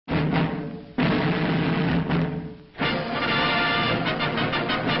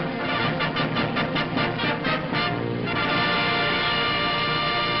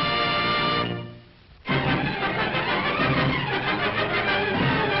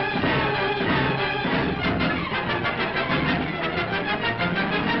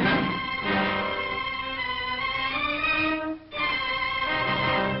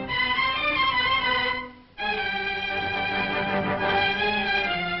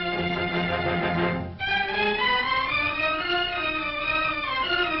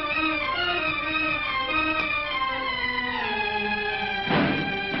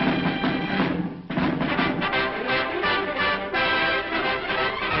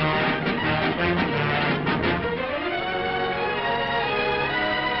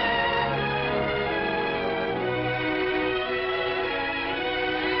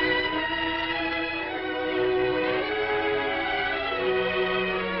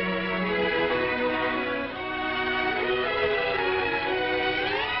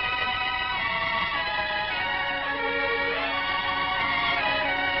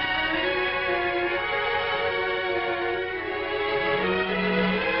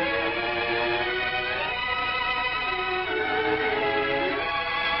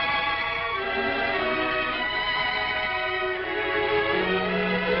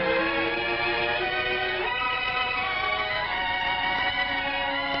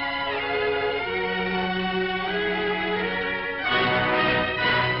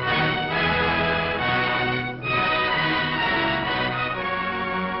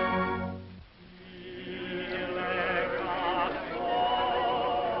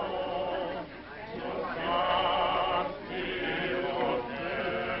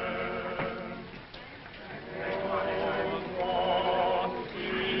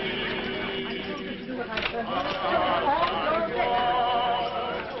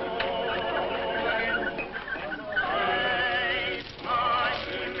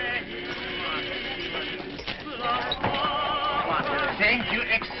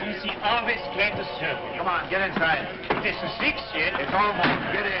Always glad to serve you. Come on, get inside. This is 6 yet. It's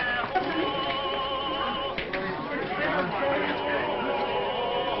almost. Get in.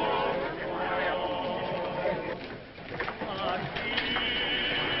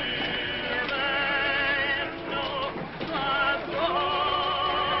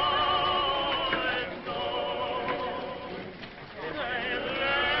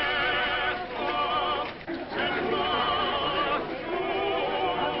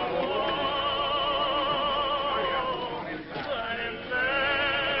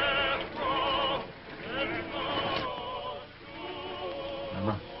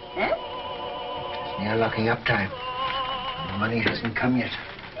 Locking up time. The money hasn't come yet.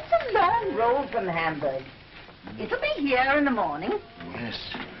 It's a long road from Hamburg. It'll be here in the morning. Yes,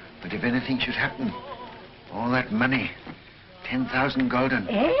 but if anything should happen, all that money, 10,000 gulden.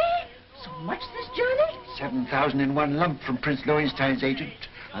 Eh? So much this journey? 7,000 in one lump from Prince Lowenstein's agent,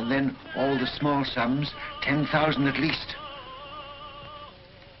 and then all the small sums, 10,000 at least.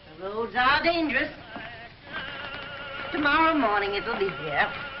 The roads are dangerous. Tomorrow morning it'll be here.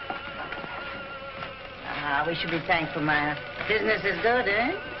 Ah, we should be thankful, Maya. Business is good,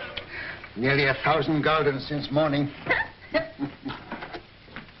 eh? Nearly 1,000 gulden since morning.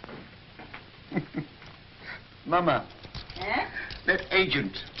 Mama. Eh? That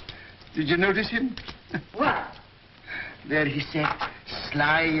agent. Did you notice him? What? There he sat,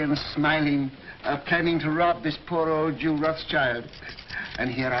 sly and smiling, planning to rob this poor old Jew Rothschild.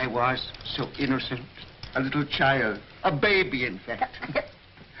 And here I was, so innocent, a little child, a baby, in fact.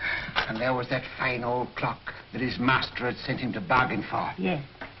 And there was that fine old clock that his master had sent him to bargain for. Yes.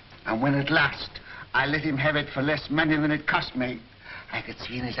 And when at last I let him have it for less money than it cost me, I could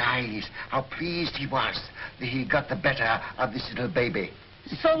see in his eyes how pleased he was that he got the better of this little baby.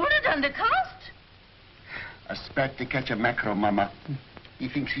 Sold it under cost? A spat to catch a mackerel, Mama. He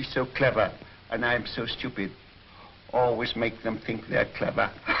thinks he's so clever, and I'm so stupid. Always make them think they're clever.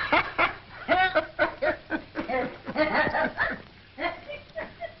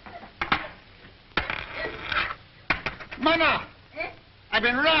 Mama! Eh? I've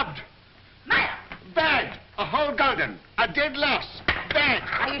been robbed. Maya! Bad. A whole gulden. A dead loss. Bad.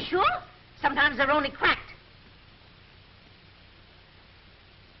 Are you sure? Sometimes they're only cracked.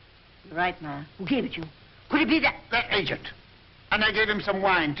 You're right, Maya. Who gave it you? Could it be that... That agent. And I gave him some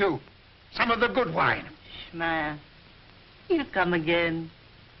wine, too. Some of the good wine. Shh, Maya. He'll come again.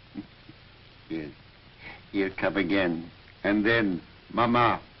 Yes. He'll come again. And then,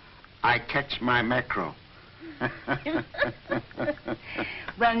 Mama, I catch my mackerel.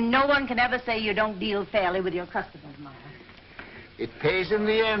 Well, no one can ever say you don't deal fairly with your customers, Maya. It pays in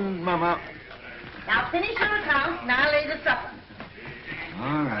the end, Mama. Now finish your account, and I'll lay the supper.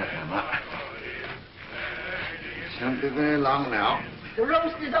 All right, Mama. Shan't be very long now. The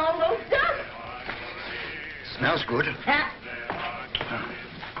roast is almost done. Smells good. Huh?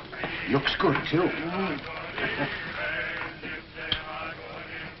 Looks good, too.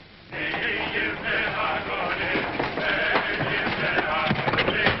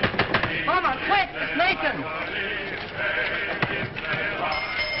 Mama, quick, it's Nathan.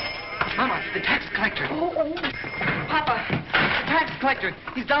 Mama, the tax collector. Oh. Papa, the tax collector.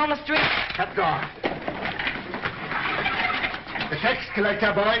 He's down the street. Cut guard. The tax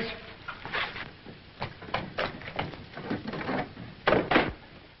collector, boys.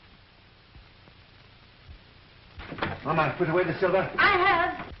 Mama, put away the silver. I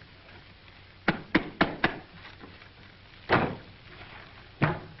have.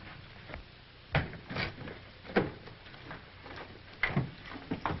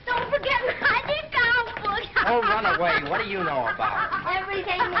 Don't forget my book. Oh, run away. What do you know about it?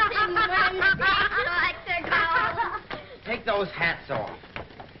 Everything that's in one tax collector goes. Take those hats off.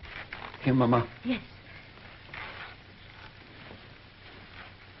 Here, Mama. Yes.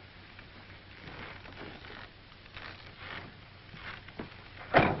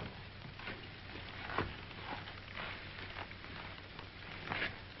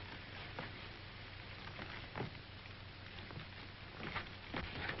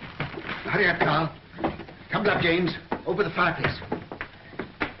 Hurry up, Carl. Tumble up, James. Over the fireplace.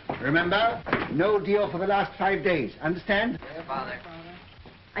 Remember, no deal for the last 5 days. Understand? Yeah, Father.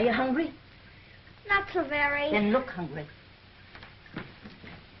 Are you hungry? Not so very. Then look hungry.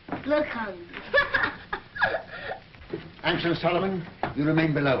 Look hungry. Anson Solomon, you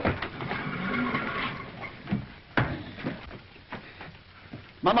remain below.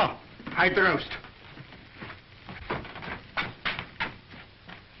 Mama, hide the roast.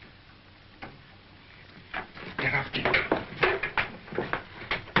 Get off, Dick.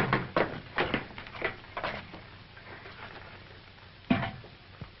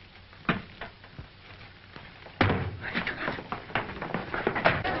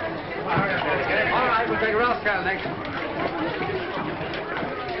 take Rothschild next.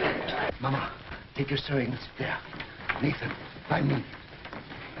 Mama, take your sewing. There. Nathan, by me.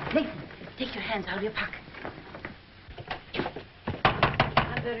 Nathan, take your hands out of your pocket.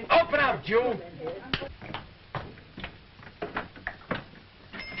 Open up, Jew.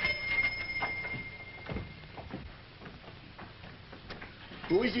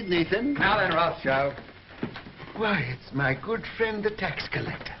 Who is it, Nathan? Now then, Rothschild, Why, it's my good friend, the tax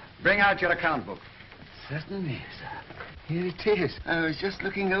collector. bring out your account book. Certainly, sir. Here it is. I was just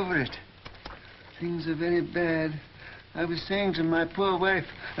looking over it. Things are very bad. I was saying to my poor wife,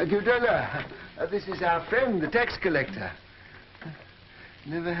 Gudula, this is our friend, the tax collector.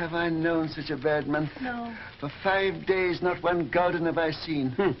 Never have I known such a bad month. No. For 5 days, not one gulden have I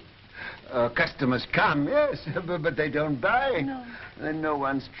seen. Customers come, yes, but they don't buy. No. And no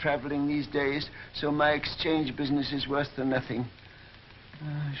one's traveling these days, so my exchange business is worse than nothing.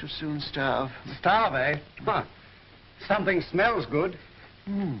 I shall soon starve. Starve, eh? Huh. Something smells good.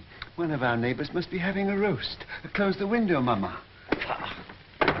 One of our neighbors must be having a roast. Close the window, Mama.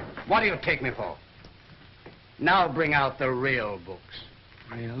 What do you take me for? Now bring out the real books.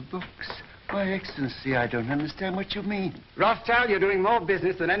 Real books? Why, Excellency, I don't understand what you mean. Rothschild, you're doing more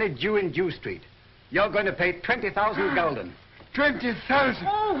business than any Jew in Jew Street. You're going to pay 20,000 gulden. 20,000?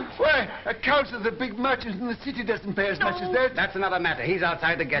 Why, a count of the big merchants in the city doesn't pay as much as that. That's another matter. He's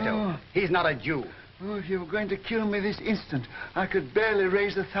outside the ghetto. Oh. He's not a Jew. Oh, if you were going to kill me this instant, I could barely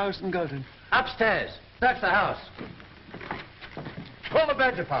raise 1,000 gulden. Upstairs. That's the house. Pull the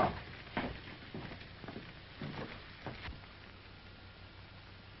beds apart.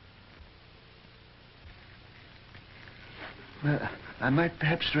 Well, I might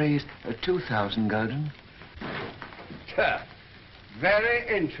perhaps raise 2,000 gulden. Very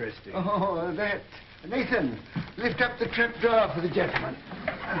interesting. Oh, that. Nathan, lift up the trap door for the gentleman.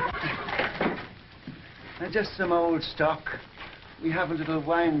 Just some old stock. We have a little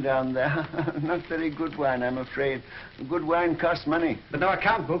wine down there. Not very good wine, I'm afraid. Good wine costs money. But no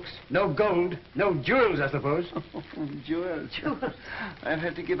account books, no gold, no jewels, I suppose. Jewels. I've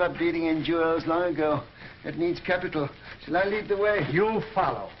had to give up dealing in jewels long ago. It needs capital. Shall I lead the way? You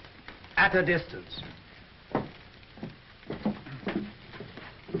follow. At a distance.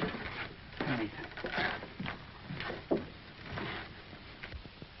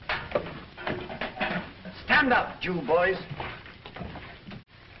 Stand up, Jew boys.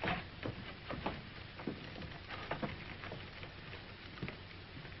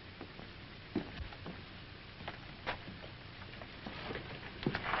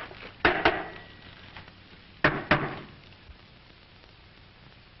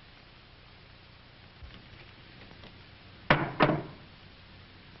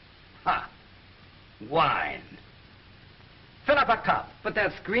 Ha! Wine. Fill up a cup. But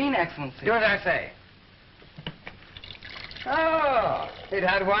that's green, Excellency. Do as I say. Oh, it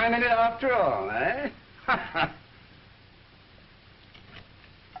had wine in it after all, eh?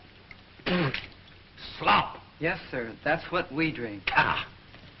 Slop. Yes, sir. That's what we drink. Ah.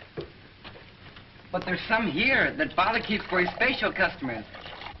 But there's some here that Father keeps for his special customers.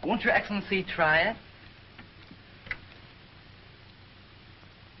 Won't Your Excellency try it?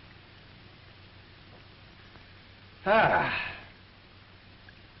 Ah.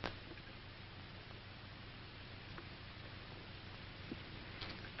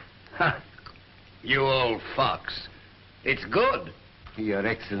 Huh. You old fox. It's good. Your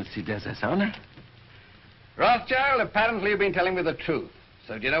Excellency does us honor. Rothschild, apparently you've been telling me the truth.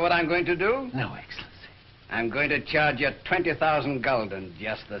 So do you know what I'm going to do? No, Excellency. I'm going to charge you 20,000 gulden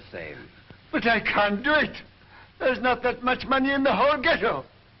just the same. But I can't do it. There's not that much money in the whole ghetto.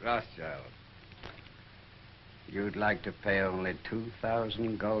 Rothschild, you'd like to pay only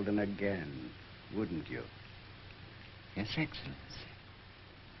 2,000 gulden again, wouldn't you? Yes, Excellency.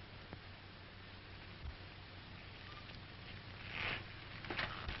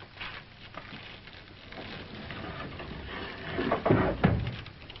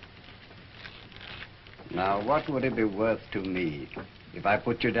 Now, what would it be worth to me if I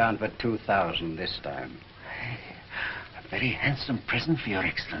put you down for 2,000 this time? A very handsome present for Your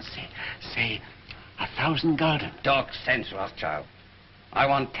Excellency. Say, 1,000 gulden. Talk sense, Rothschild. I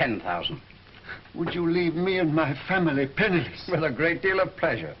want 10,000. Would you leave me and my family penniless? With a great deal of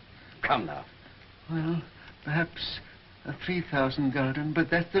pleasure. Come now. Well, perhaps 3,000 gulden, but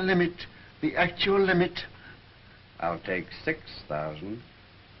that's the limit. The actual limit. I'll take 6,000.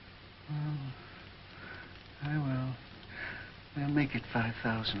 Oh, I will. We'll make it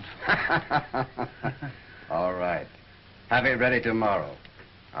 5,000. All right. Have it ready tomorrow.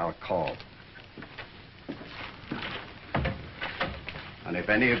 I'll call. And if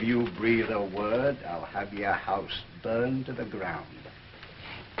any of you breathe a word, I'll have your house burned to the ground.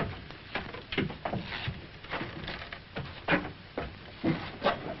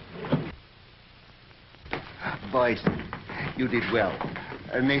 Boys, you did well.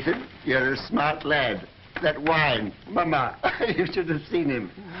 Nathan, you're a smart lad. That wine, Mama, you should have seen him.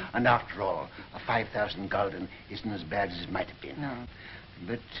 And after all, a 5,000 gulden isn't as bad as it might have been. No.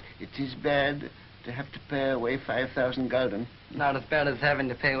 But it is bad to have to pay away 5,000 gulden. Not as bad as having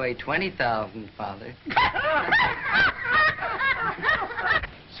to pay away 20,000, Father. 6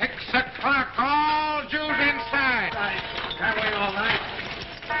 o'clock, all Jews inside. Can't wait all night.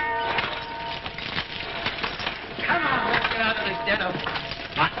 Come on, let's get out of this ghetto.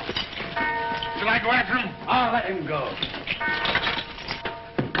 Shall I go after him? Oh, let him go.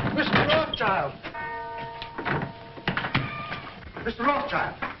 Mr. Rothschild! Mr.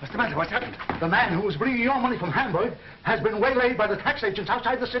 Rothschild! What's the matter? What's happened? The man who was bringing your money from Hamburg has been waylaid by the tax agents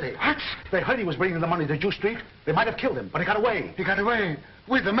outside the city. What? They heard he was bringing the money to Jew Street. They might have killed him, but he got away. He got away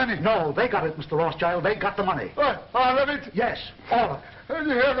with the money? No, they got it, Mr. Rothschild. They got the money. What? All of it? Yes, all of it.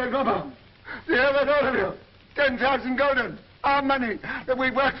 You hear that, Mama? You hear that, all of you? 10,000 gulden. Our money that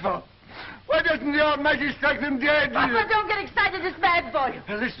we worked for. Why doesn't the Almighty strike them dead? Papa, don't get excited. It's bad for you.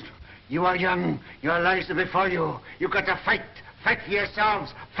 Now listen, you are young. Your lives are before you. You've got to fight. Fight for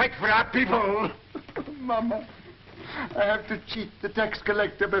yourselves. Fight for our people. Mama, I have to cheat the tax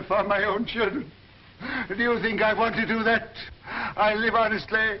collector before my own children. Do you think I want to do that? I live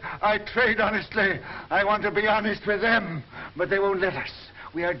honestly. I trade honestly. I want to be honest with them. But they won't let us.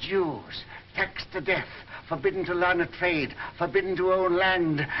 We are Jews. Taxed to death. Forbidden to learn a trade, forbidden to own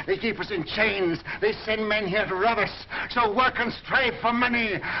land. They keep us in chains. They send men here to rob us. So work and strive for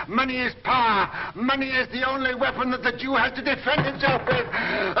money. Money is power. Money is the only weapon that the Jew has to defend himself with.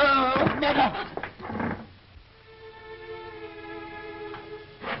 Oh, Mama!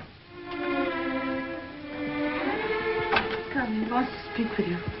 Come, he wants to speak with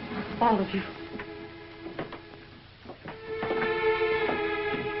you. All of you.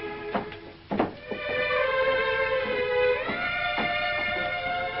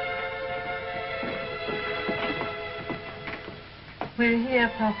 We're here,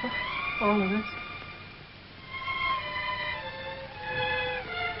 Papa. All of us.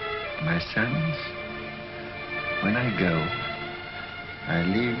 My sons, when I go, I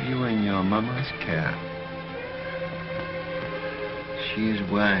leave you in your mama's care. She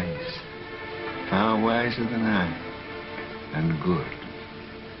is wise, far wiser than I, and good.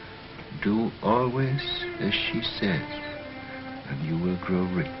 Do always as she says, and you will grow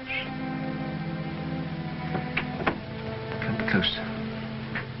rich. Come closer.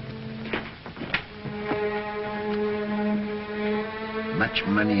 Much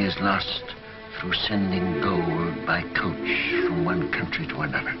money is lost through sending gold by coach from one country to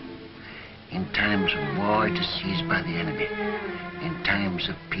another. In times of war, it is seized by the enemy. In times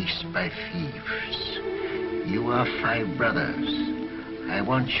of peace, by thieves. You are 5 brothers. I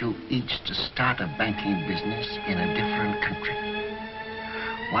want you each to start a banking business in a different country.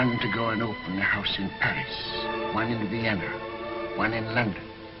 One to go and open a house in Paris, one in Vienna, one in London.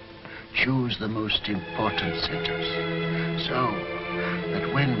 Choose the most important centers, so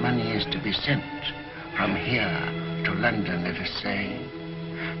that when money is to be sent from here to London, let us say,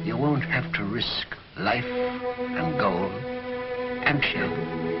 you won't have to risk life and gold. Amshel,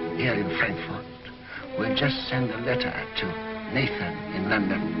 here in Frankfurt, will just send a letter to Nathan in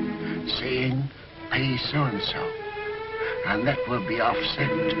London saying, pay so-and-so. And that will be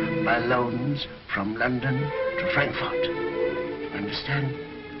offset by loans from London to Frankfurt. Understand?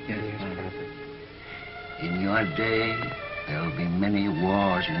 Yes, Father. In your day, there will be many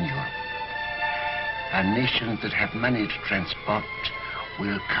wars in Europe. And nations that have money to transport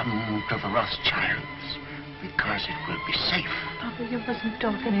will come to the Rothschilds because it will be safe. Papa, you mustn't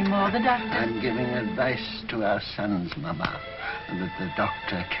talk anymore. The doctor... I'm giving advice to our sons, Mama, that the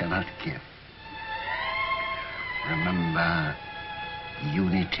doctor cannot give. Remember,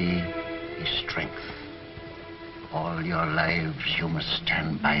 unity is strength. All your lives you must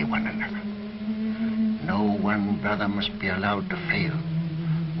stand by one another. No one brother must be allowed to fail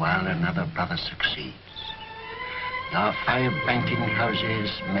while another brother succeeds. Your 5 banking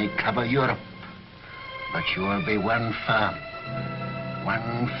houses may cover Europe, but you will be one firm,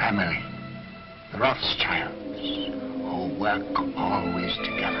 one family, the Rothschilds, who work always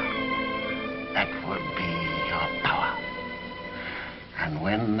together. That will be your power. And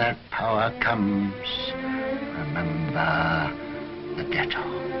when that power comes, remember the ghetto.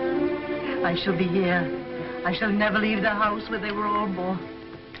 I shall be here. I shall never leave the house where they were all born.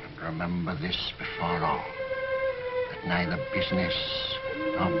 And remember this before all, that neither business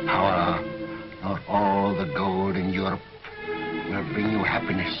nor power, nor all the gold in Europe will bring you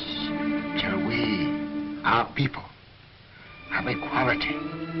happiness till we, our people, have equality,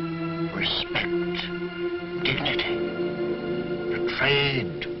 respect, dignity, to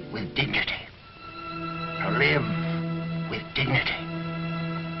trade with dignity, to live with dignity,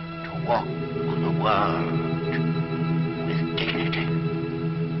 to walk the world with dignity.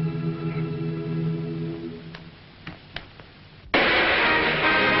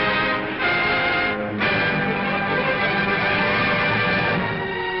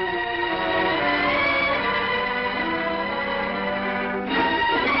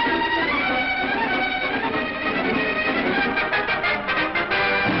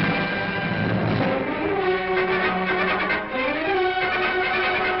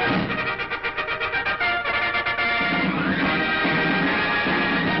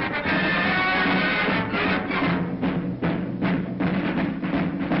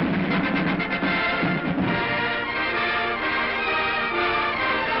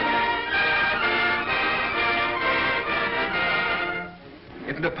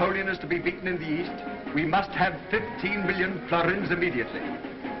 Napoleon is to be beaten in the East, we must have 15 million florins immediately,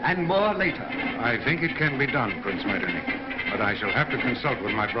 and more later. I think it can be done, Prince Metternich, but I shall have to consult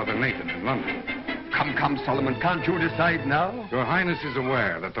with my brother Nathan in London. Come, Solomon, can't you decide now? Your Highness is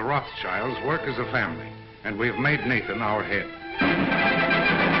aware that the Rothschilds work as a family, and we have made Nathan our head.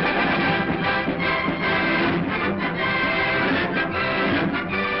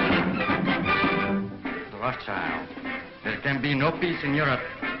 The Rothschild. There can be no peace in Europe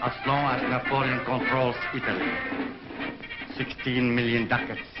as long as Napoleon controls Italy. 16 million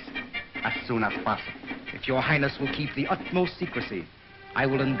ducats as soon as possible. If your Highness will keep the utmost secrecy, I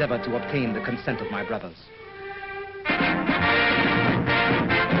will endeavor to obtain the consent of my brothers.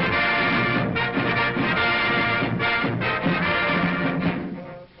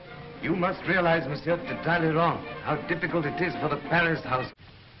 You must realize, Monsieur de Talleyrand, how difficult it is for the Paris house.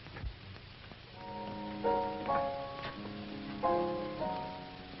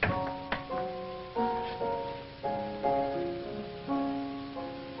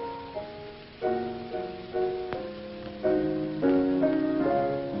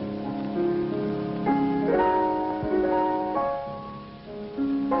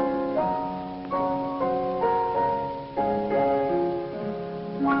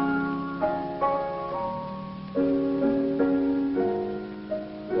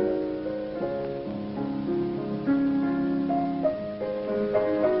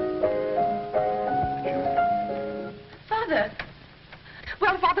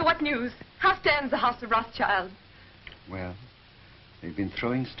 Rothschild. Well, they've been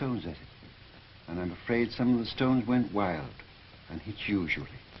throwing stones at it, and I'm afraid some of the stones went wild and hit you, Julie.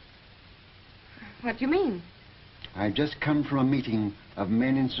 What do you mean? I've just come from a meeting of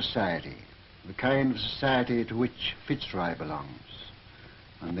men in society, the kind of society to which Fitzroy belongs,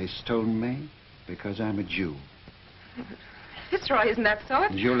 and they stoned me because I'm a Jew. Fitzroy isn't that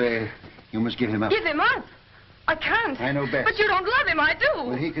sort. Julie, you must give him up. Give him up? I can't. I know best. But you don't love him, I do.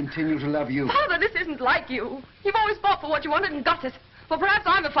 Will he continue to love you? Father, this isn't like you. You've always fought for what you wanted and got it. Well, perhaps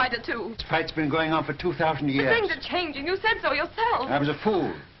I'm a fighter, too. This fight's been going on for 2,000 years. Things are changing. You said so yourself. I was a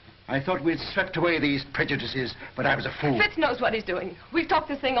fool. I thought we'd swept away these prejudices, but I was a fool. Fitz knows what he's doing. We've talked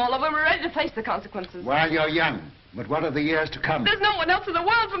this thing all over. We're ready to face the consequences. While you're young. But what are the years to come? There's no one else in the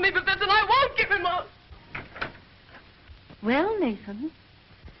world for me but Fitz, and I won't give him up. Well, Nathan,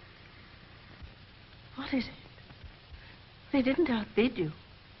 what is it? They didn't outbid you.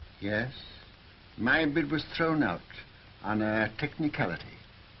 Yes. My bid was thrown out on a technicality.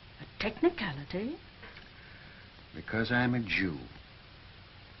 A technicality? Because I'm a Jew.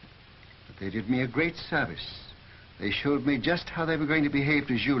 But they did me a great service. They showed me just how they were going to behave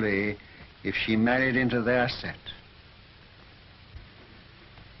to Julie if she married into their set.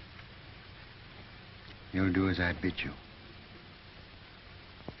 You'll do as I bid you.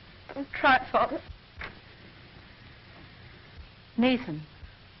 I'll try, Father. Nathan,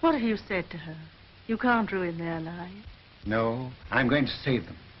 what have you said to her? You can't ruin their lives. No, I'm going to save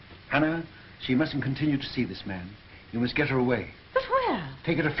them. Hannah, she mustn't continue to see this man. You must get her away. But where?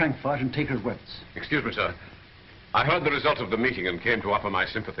 Take her to Frankfurt and take her west. Excuse me, sir. I heard the result of the meeting and came to offer my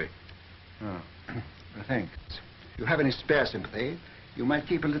sympathy. Oh, well, thanks. If you have any spare sympathy, you might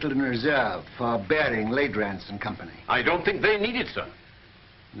keep a little in reserve for Baring, Ladrans and Company. I don't think they need it, sir.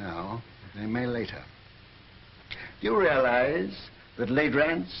 No, they may later. Do you realize that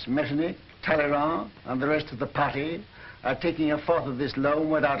Ladrans, Metternich, Talleyrand, and the rest of the party are taking a fourth of this loan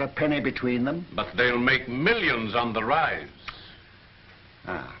without a penny between them? But they'll make millions on the rise.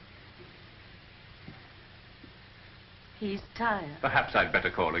 Ah. He's tired. Perhaps I'd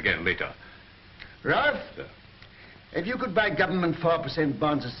better call again later. Ralph, if you could buy government 4%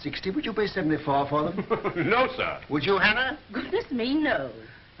 bonds at 60, would you pay 74 for them? No, sir. Would you, Hannah? Goodness me, no.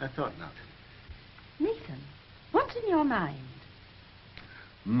 I thought not. Nathan, what's in your mind?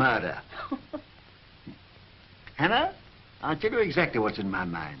 Murder. Hannah, I'll tell you exactly what's in my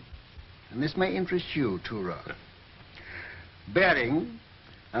mind. And this may interest you, too, Ralph. Baring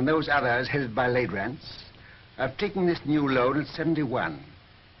and those others headed by Ladrans have taken this new loan at 71.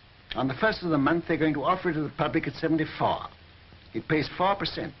 On the first of the month, they're going to offer it to the public at 74. It pays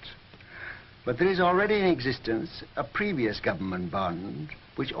 4%. But there is already in existence a previous government bond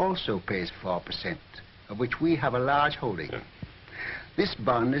which also pays 4%, of which we have a large holding. Yeah. This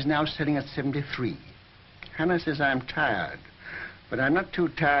bond is now selling at 73. Hannah says I'm tired, but I'm not too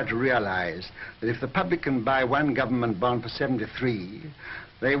tired to realize that if the public can buy one government bond for 73,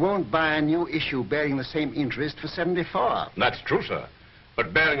 they won't buy a new issue bearing the same interest for 74. That's true, sir.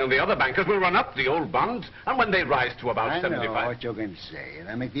 But Baring and the other bankers will run up the old bonds, and when they rise to about 75... I know what you're going to say.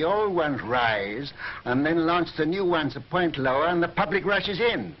 They'll make the old ones rise, and then launch the new ones a point lower, and the public rushes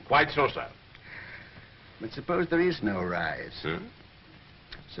in. Quite so, sir. But suppose there is no rise. Huh?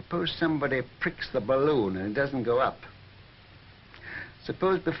 Suppose somebody pricks the balloon and it doesn't go up.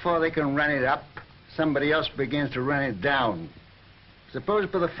 Suppose before they can run it up, somebody else begins to run it down. Suppose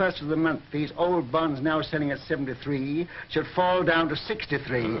by the first of the month, these old bonds now selling at 73 should fall down to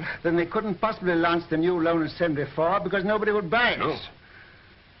 63. Then they couldn't possibly launch the new loan at 74 because nobody would buy it. No.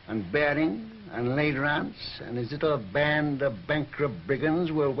 And Baring and Ladrans and his little band of bankrupt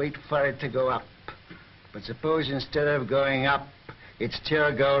brigands will wait for it to go up. But suppose instead of going up, it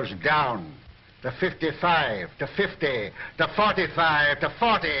still goes down to 55, to 50, to 45, to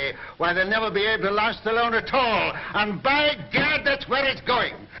 40, why they'll never be able to launch the loan at all. And by God, that's where it's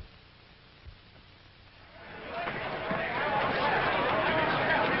going.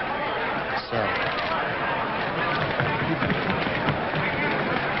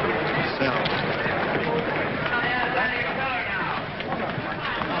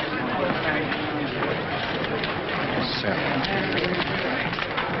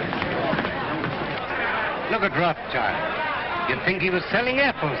 Look at Rothschild. You'd think he was selling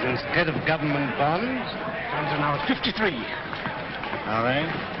apples instead of government bonds. Bonds are now at 53. All right.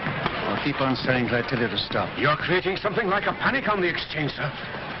 I'll keep on selling till I tell you to stop. You're creating something like a panic on the exchange, sir.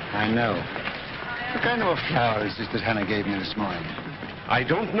 I know. What kind of a flower is this that Hannah gave me this morning? I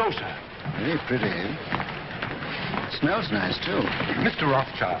don't know, sir. Very pretty. It smells nice, too. Mr.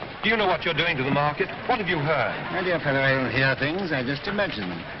 Rothschild, do you know what you're doing to the market? What have you heard? My dear fellow, I don't hear things. I just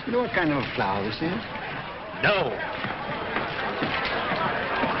imagine them. You know what kind of a flower this is? No.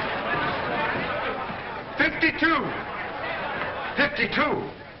 52. 52.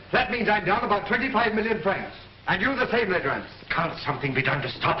 That means I'm down about 25 million francs. And you the same, Ladrans. Can't something be done to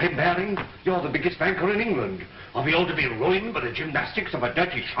stop him, Baring? You're the biggest banker in England. Are we all to be ruined by the gymnastics of a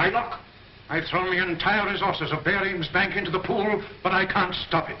dirty Shylock? I've thrown the entire resources of Baring's bank into the pool, but I can't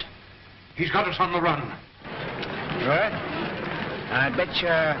stop it. He's got us on the run. Right. I bet you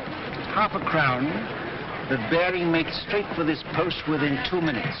half a crown that Baring makes straight for this post within 2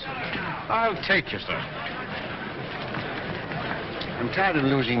 minutes. I'll take you, sir. I'm tired of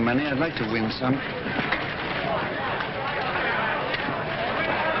losing money. I'd like to win some.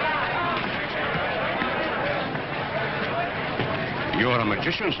 You're a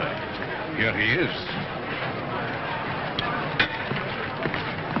magician, sir. Here he is.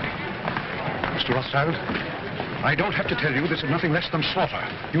 Mr. Rothschild, I don't have to tell you this is nothing less than slaughter.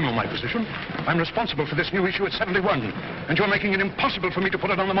 You know my position. I'm responsible for this new issue at 71, and you're making it impossible for me to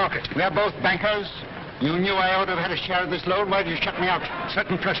put it on the market. We are both bankers. You knew I ought to have had a share of this loan. Why did you shut me out?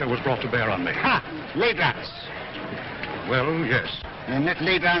 Certain pressure was brought to bear on me. Ha! Ladrans. Well, yes. Then let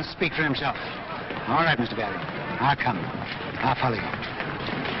Ladrans speak for himself. All right, Mr. Baring. I'll come. I'll follow you.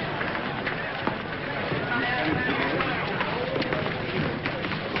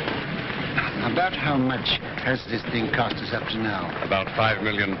 About how much has this thing cost us up to now? About £5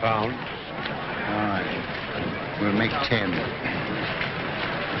 million. All right. We'll make 10.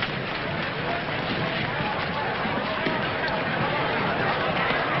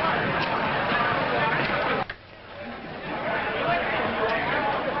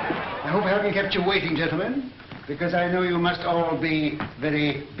 I hope I haven't kept you waiting, gentlemen, because I know you must all be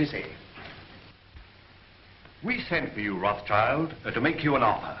very busy. We sent for you, Rothschild, to make you an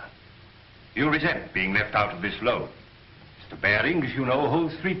offer. You resent being left out of this loan. Mr. Baring, as you know,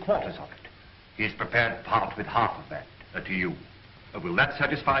 holds 3/4 of it. He's prepared to part with half of that to you. Will that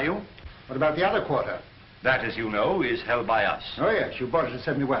satisfy you? What about the other quarter? That, as you know, is held by us. Oh, yes, you bought it at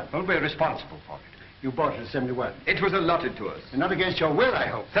 71. Well, we're responsible for it. You bought it at 71. It was allotted to us. And not against your will, I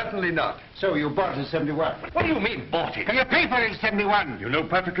hope. Certainly not. So you bought it at 71. What do you mean, bought it? Can you pay for it at 71? You know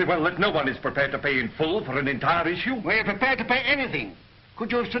perfectly well that no one is prepared to pay in full for an entire issue. Were you prepared to pay anything?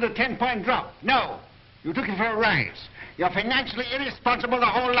 Could you have stood a 10-point drop? No. You took it for a rise. You're financially irresponsible, the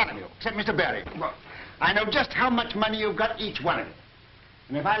whole lot of you, except Mr. Barry. Well, I know just how much money you've got, each one of you.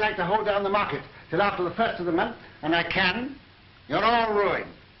 And if I like to hold down the market till after the first of the month, and I can, you're all ruined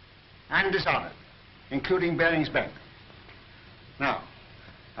and dishonored, including Baring's Bank. Now,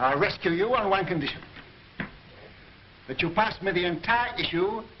 I'll rescue you on one condition. That you pass me the entire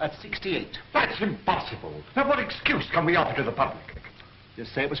issue at 68. That's impossible. Now, what excuse can we offer to the public?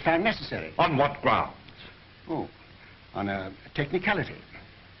 Just say it was found necessary. On what grounds? Oh, on a technicality.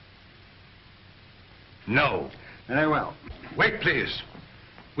 No. Very well. Wait, please.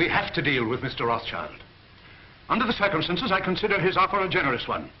 We have to deal with Mr. Rothschild. Under the circumstances, I consider his offer a generous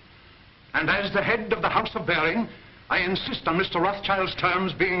one. And as the head of the House of Baring, I insist on Mr. Rothschild's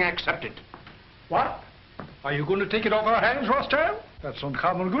terms being accepted. What? Are you going to take it off our hands, Rothschild? That's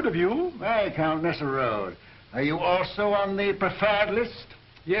uncommon good of you. Hey, Count Road. Are you also on the preferred list?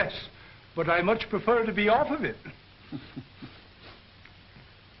 Yes, but I much prefer to be off of it.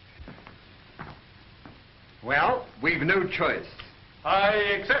 Well, we've no choice. I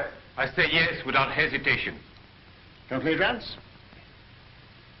accept. I say yes without hesitation. Complete rents?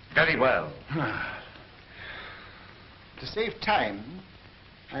 Very well. To save time,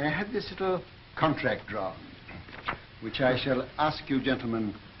 I had this little contract drawn, which I shall ask you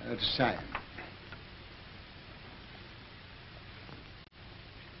gentlemen to sign.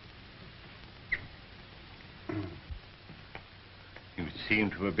 You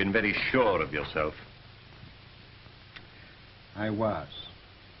seem to have been very sure of yourself. I was.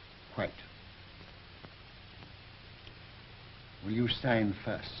 Quite. Will you sign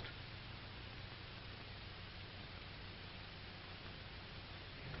first?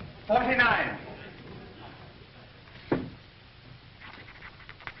 $49.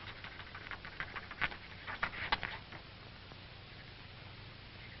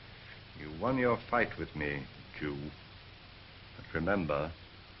 You won your fight with me, Jew. But remember,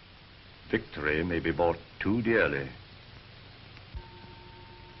 victory may be bought too dearly.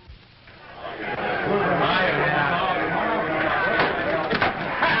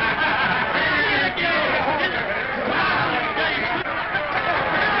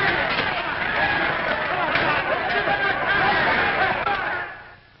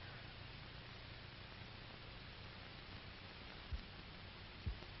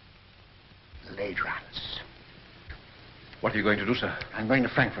 What are you going to do, sir? I'm going to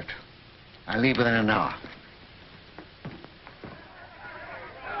Frankfurt. I'll leave within an hour.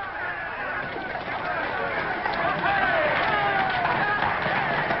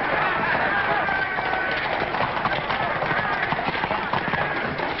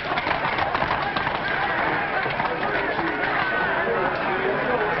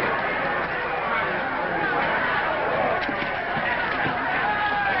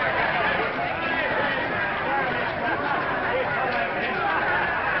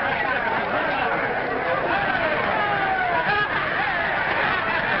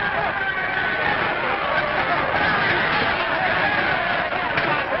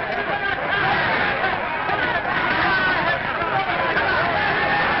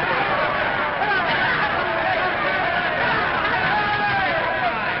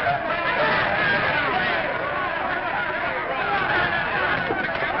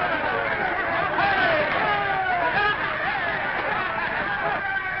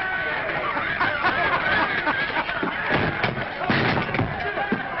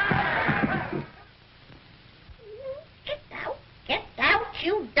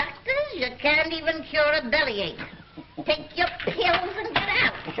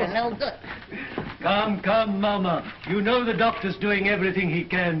 Mama, you know the doctor's doing everything he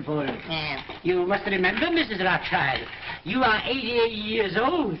can for you. You must remember, Mrs. Rothschild, you are 88 years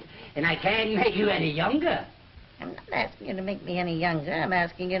old, and I can't make you any younger. I'm not asking you to make me any younger. I'm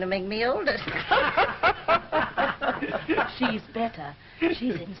asking you to make me older. She's better.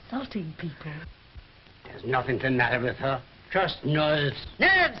 She's insulting people. There's nothing the matter with her. Just nerves.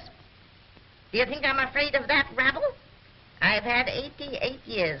 Nerves! Do you think I'm afraid of that rabble? I've had 88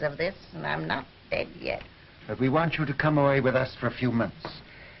 years of this, and I'm not dead yet. But we want you to come away with us for a few months.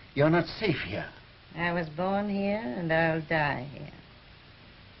 You're not safe here. I was born here, and I'll die here.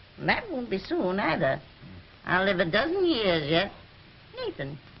 And that won't be soon, either. I'll live a dozen years yet.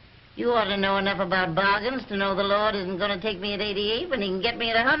 Nathan, You ought to know enough about bargains to know the Lord isn't going to take me at 88 when he can get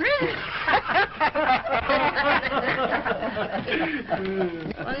me at 100.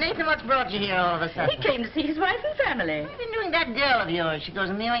 Well, Nathan, what's brought you here all of a sudden? He came to see his wife and family. What have you been doing that girl of yours? She goes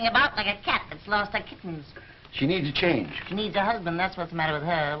mewing about like a cat that's lost her kittens. She needs a change. She needs a husband, that's what's the matter with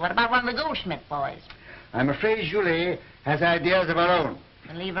her. What about one of the Goldschmidt boys? I'm afraid Julie has ideas of her own.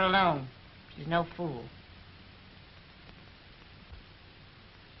 Then leave her alone. She's no fool.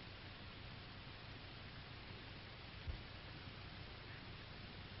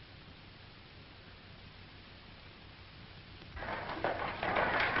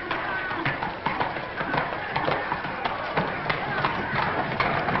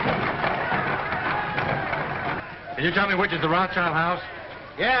 Can you tell me which is the Rothschild house?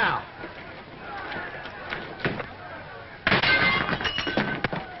 Yeah.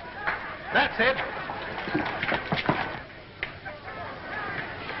 That's it.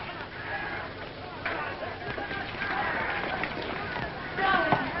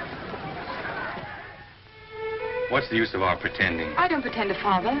 What's the use of our pretending? I don't pretend to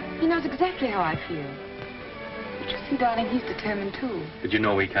Father. He knows exactly how I feel. But you see, darling, he's determined, too. But you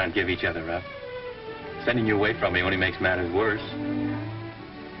know we can't give each other up. Sending you away from me only makes matters worse.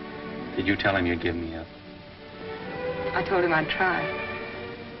 Did you tell him you'd give me up? I told him I'd try.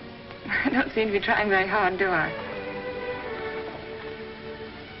 I don't seem to be trying very hard, do I?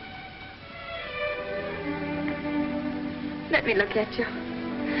 Let me look at you.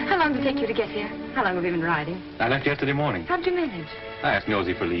 How long did it take you to get here? How long have you been riding? I left yesterday morning. How'd you manage? I asked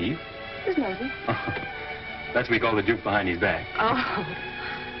Nosy for leave. Who's Nosy? That's what we call the juke behind his back. Oh.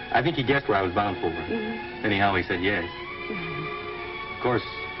 I think he guessed where I was bound for. Anyhow, he said yes. Of course,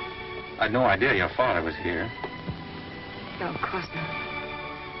 I'd no idea your father was here. No, of course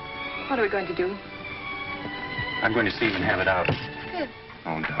not. What are we going to do? I'm going to see him and have it out. Good.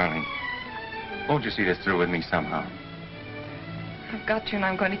 Oh, darling. Won't you see this through with me somehow? I've got you and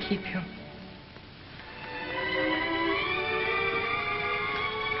I'm going to keep you.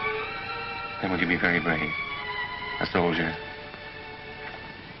 Then will you be very brave? A soldier.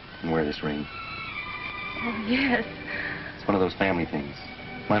 And wear this ring. Oh, yes. It's one of those family things.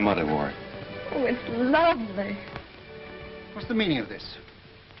 My mother wore it. Oh, it's lovely. What's the meaning of this?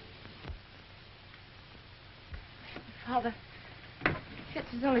 Father, Fitz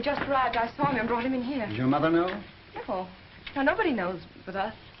has only just arrived. I saw him and brought him in here. Does your mother know? No. No, nobody knows but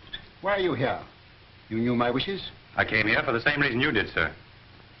us. Why are you here? You knew my wishes? I came here for the same reason you did, sir.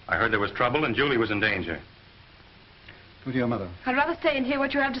 I heard there was trouble and Julie was in danger. Go to your mother. I'd rather stay and hear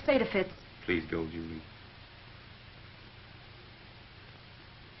what you have to say to Fitz. Please go, Julie.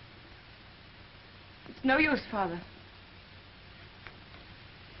 It's no use, Father.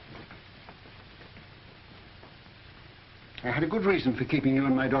 I had a good reason for keeping you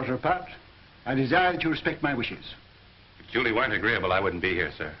and my daughter apart. I desire that you respect my wishes. If Julie weren't agreeable, I wouldn't be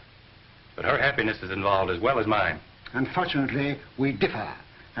here, sir. But her happiness is involved as well as mine. Unfortunately, we differ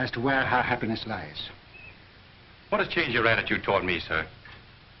as to where her happiness lies. What has changed your attitude toward me, sir?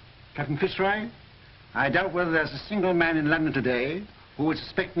 Captain Fitzroy, I doubt whether there's a single man in London today who would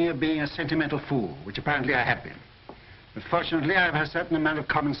suspect me of being a sentimental fool, which apparently I have been. But fortunately, I have a certain amount of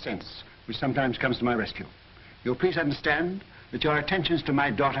common sense, which sometimes comes to my rescue. You'll please understand that your attentions to my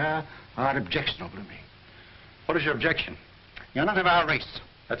daughter are objectionable to me. What is your objection? You're not of our race.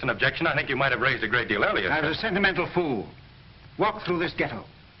 That's an objection I think you might have raised a great deal earlier. I was a sentimental fool. Walk through this ghetto.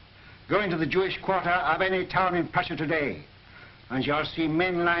 Go into the Jewish quarter of any town in Prussia today, and you'll see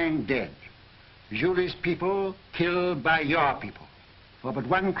men lying dead. Julie's people killed by your people for but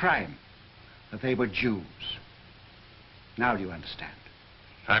one crime, that they were Jews. Now do you understand?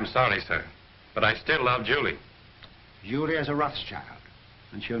 I'm sorry, sir, but I still love Julie. Julie is a Rothschild,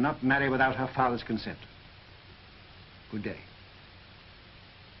 and she'll not marry without her father's consent. Good day.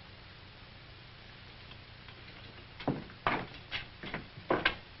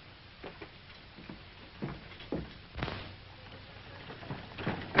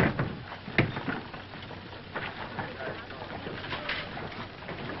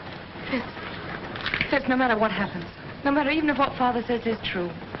 Fitz, no matter what happens, no matter even if what Father says is true,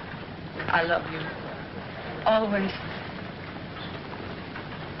 I love you. Always.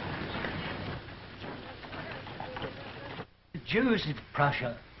 The Jews of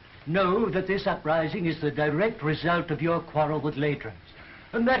Prussia know that this uprising is the direct result of your quarrel with Ladrans,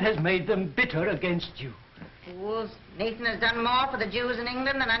 and that has made them bitter against you. Fools. Nathan has done more for the Jews in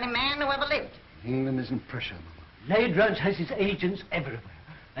England than any man who ever lived. England isn't Prussia, Mama. Ladrans has his agents everywhere.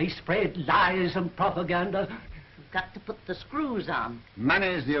 They spread lies and propaganda. You've got to put the screws on. Money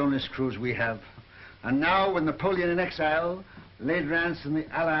is the only screws we have. And now, with Napoleon in exile, Ladrans and the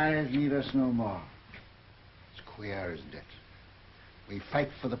Allies need us no more. It's queer, isn't it? We fight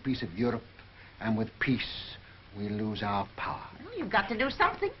for the peace of Europe, and with peace, we lose our power. Well, you've got to do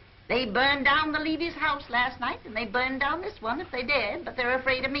something. They burned down the Levy's house last night, and they burned down this one if they dared, but they're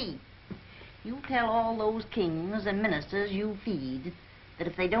afraid of me. You tell all those kings and ministers you feed that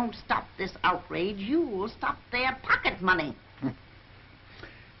if they don't stop this outrage, you will stop their pocket money.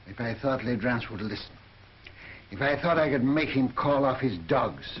 If I thought Ledrans would listen, if I thought I could make him call off his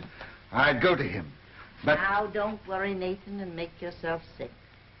dogs, I'd go to him. But now, don't worry, Nathan, and make yourself sick.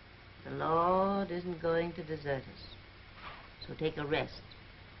 The Lord isn't going to desert us. So take a rest.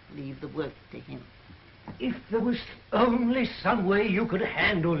 Leave the work to him. If there was only some way you could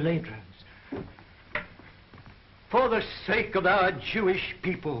handle Ladrans. For the sake of our Jewish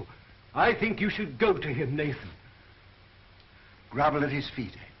people, I think you should go to him, Nathan. Grovel at his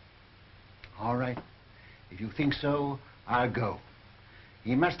feet. All right. If you think so, I'll go.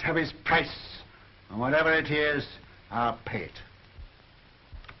 He must have his price. And whatever it is, I'll pay it.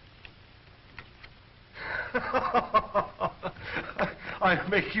 I'll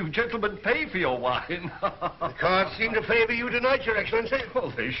make you gentlemen pay for your wine. The cards seem to favor you tonight, Your Excellency.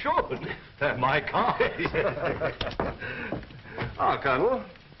 Well, they should. They're my cards. Colonel,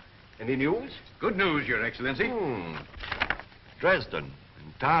 any news? Good news, Your Excellency. Dresden,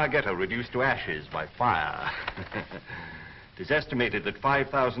 entire ghetto reduced to ashes by fire. It is estimated that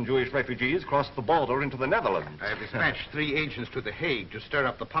 5,000 Jewish refugees crossed the border into the Netherlands. I have dispatched 3 agents to The Hague to stir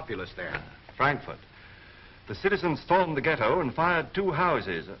up the populace there. Frankfurt. The citizens stormed the ghetto and fired 2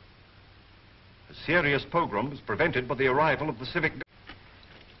 houses. A serious pogrom was prevented by the arrival of the civic...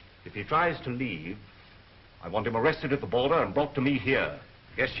 If he tries to leave, I want him arrested at the border and brought to me here.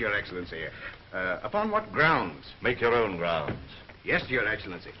 Yes, Your Excellency. Upon what grounds? Make your own grounds. Yes, Your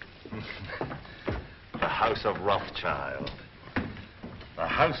Excellency. The house of Rothschild. The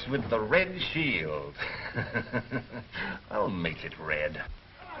house with the red shield. I'll make it red.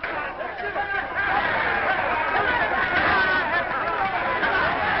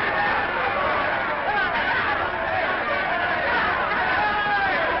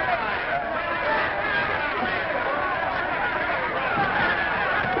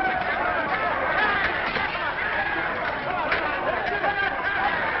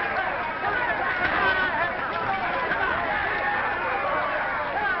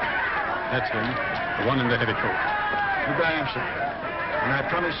 That's him, the one in the heavy coat. Goodbye, sir. And I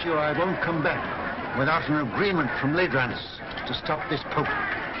promise you I won't come back without an agreement from Ladrans to stop this Pope,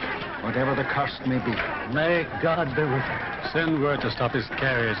 whatever the cost may be. May God be with him. Send word to stop his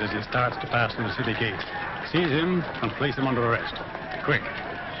carriers as he starts to pass through the city gate. Seize him and place him under arrest. Quick.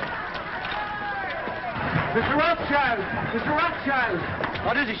 Mr. Rothschild! Mr. Rothschild!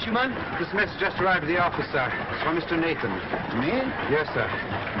 What is it, Schumann? This message just arrived at the office, sir. It's from Mr. Nathan. Me? Yes, sir.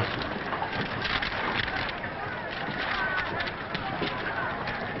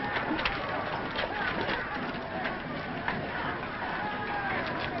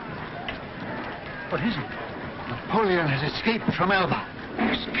 What is it? Napoleon has escaped from Elba.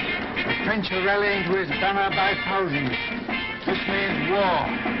 The French are rallying to his banner by thousands. This means war.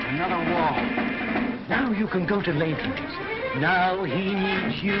 Another war. Now you can go to Ladrans. Now he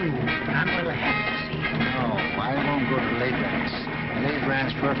needs you. And we'll have to see him. No, I won't go to Ladrans.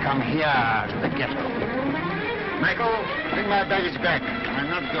 Ladrans will come here to the ghetto. Michael, bring my baggage back. I'm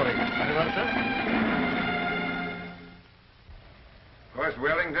not going. Very well, sir. Of course,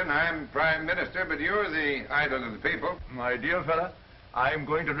 Wellington, I'm Prime Minister, but you're the idol of the people. My dear fella, I'm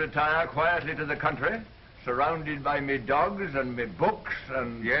going to retire quietly to the country, surrounded by me dogs and me books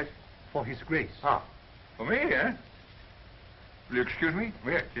and... Yes? For His Grace. Ah, for me, eh? Will you excuse me?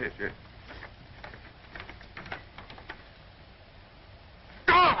 Yes, yes, yes.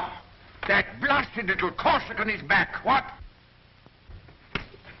 Oh! That blasted little Corsican is back. What?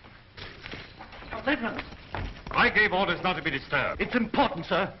 Ladrans. I gave orders not to be disturbed. It's important,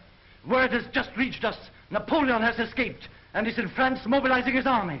 sir. Word has just reached us. Napoleon has escaped and is in France mobilizing his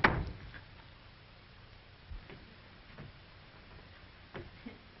army.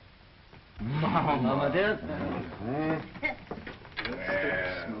 Mama, dear.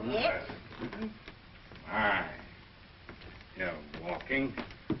 Yes? My, you're walking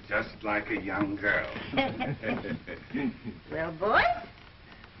just like a young girl. Well, boy?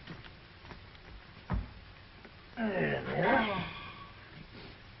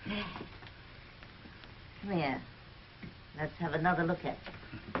 Come here. Let's have another look at you.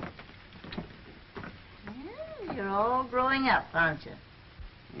 Well, you're all growing up, aren't you?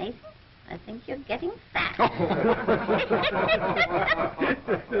 Nathan, I think you're getting fat.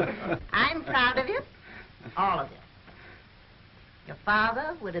 I'm proud of you. All of you. Your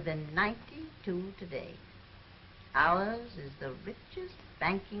father would have been 92 today. Ours is the richest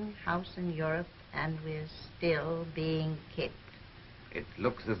banking house in Europe, and we're still being kicked. It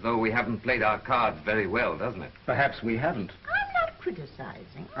looks as though we haven't played our cards very well, doesn't it? Perhaps we haven't. I'm not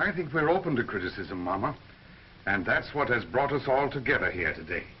criticizing. I think we're open to criticism, Mama. And that's what has brought us all together here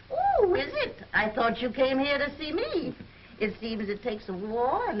today. Oh, is it? I thought you came here to see me. It seems it takes a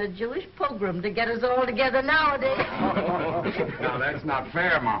war and a Jewish pogrom to get us all together nowadays. Now, that's not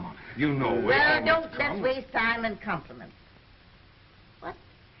fair, Mama. You know we're Well, always don't come. let's waste time in compliments. What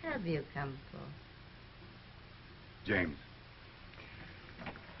have you come for? James.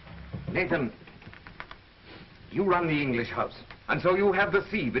 Nathan, you run the English house, and so you have the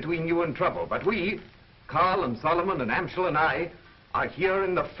sea between you and trouble. But we, Carl and Solomon and Amschel and I, are here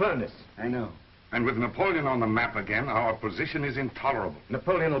in the furnace. I know. And with Napoleon on the map again, our position is intolerable.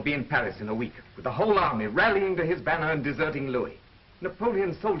 Napoleon will be in Paris in a week, with the whole army rallying to his banner and deserting Louis.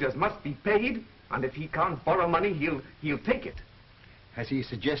 Napoleon's soldiers must be paid, and if he can't borrow money, he'll take it. Has he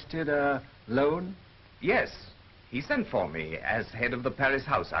suggested a loan? Yes. He sent for me as head of the Paris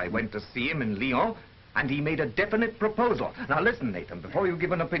house. I went to see him in Lyon, and he made a definite proposal. Now listen, Nathan, before you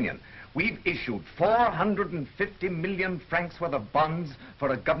give an opinion. We've issued 450 million francs worth of bonds for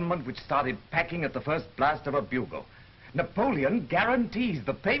a government which started packing at the first blast of a bugle. Napoleon guarantees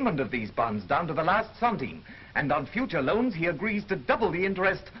the payment of these bonds down to the last centime, and on future loans he agrees to double the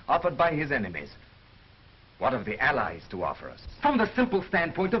interest offered by his enemies. What have the Allies to offer us? From the simple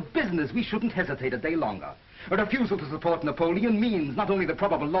standpoint of business, we shouldn't hesitate a day longer. A refusal to support Napoleon means not only the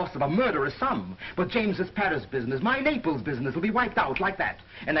probable loss of a murderous sum, but James's Paris business, my Naples business, will be wiped out like that.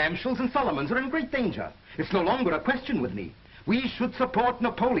 And Amschel's and Solomon's are in great danger. It's no longer a question with me. We should support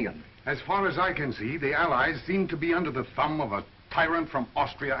Napoleon. As far as I can see, the Allies seem to be under the thumb of a tyrant from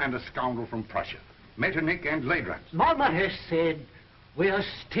Austria and a scoundrel from Prussia. Metternich and Leidrans. Mama has said we are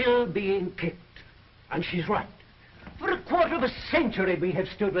still being kicked. And she's right. For a quarter of a century we have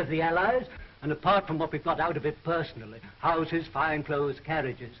stood with the Allies. And apart from what we've got out of it personally, houses, fine clothes,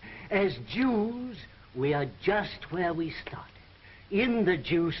 carriages, as Jews, we are just where we started. In the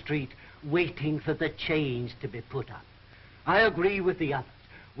Jew street, waiting for the change to be put up. I agree with the others.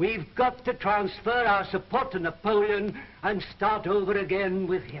 We've got to transfer our support to Napoleon and start over again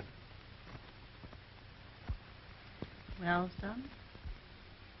with him. Well, son?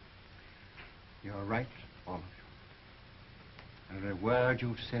 You're right, all of you. And every word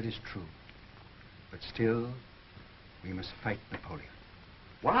you've said is true. But still, we must fight Napoleon.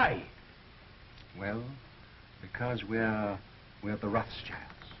 Why? Well, because we're the Rothschilds.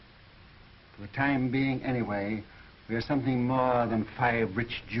 For the time being, anyway, we're something more than 5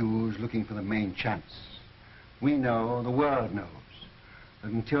 rich Jews looking for the main chance. We know, the world knows,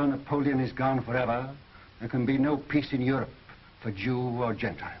 that until Napoleon is gone forever, there can be no peace in Europe for Jew or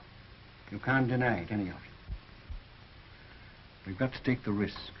Gentile. You can't deny it, any of you. We've got to take the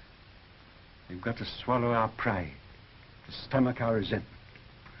risk. We've got to swallow our pride, to stomach our resentment.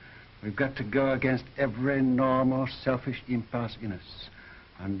 We've got to go against every normal, selfish impulse in us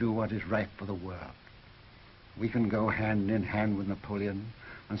and do what is right for the world. We can go hand in hand with Napoleon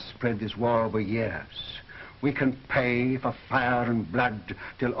and spread this war over years. We can pay for fire and blood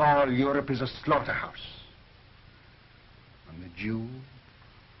till all Europe is a slaughterhouse. And the Jew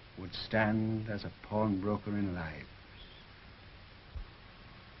would stand as a pawnbroker in lives.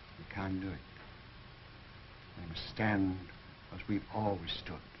 We can't do it. We must stand as we've always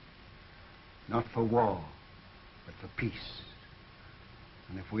stood. Not for war, but for peace.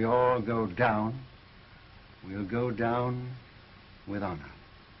 And if we all go down, we'll go down with honor.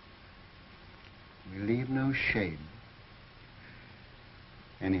 We leave no shame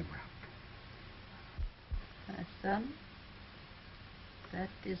anywhere. My son, that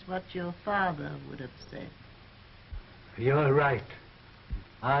is what your father would have said. You're right.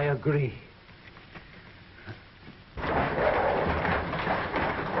 I agree.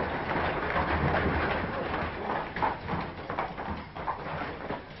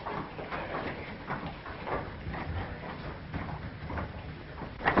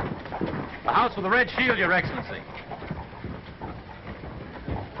 The house with the red shield, Your Excellency.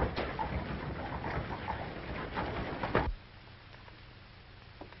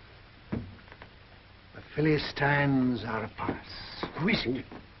 The Philistines are upon us. Who is he?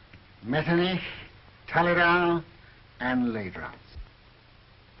 Metternich, Talleyrand, and Leidrans.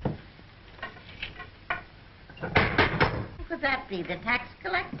 Who could that be, the tax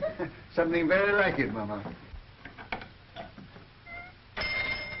collector? Something very like it, Mama.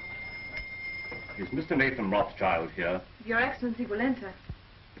 Is Mr. Nathan Rothschild here? Your Excellency will enter.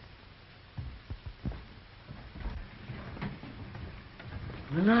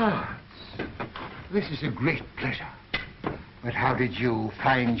 Lords, this is a great pleasure. But how did you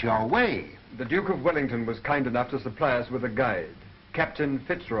find your way? The Duke of Wellington was kind enough to supply us with a guide, Captain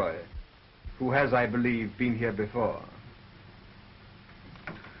Fitzroy, who has, I believe, been here before.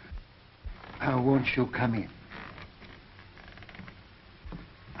 Won't you come in?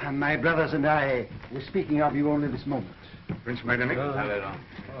 My brothers and I were speaking of you only this moment. Prince Metternich?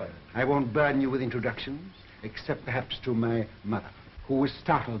 I won't burden you with introductions, except perhaps to my mother, who was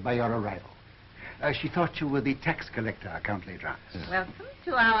startled by your arrival. She thought you were the tax collector, Count L'Adrans. Welcome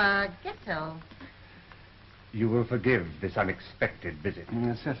to our ghetto. You will forgive this unexpected visit.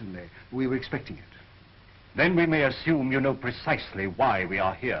 Certainly. We were expecting it. Then we may assume you know precisely why we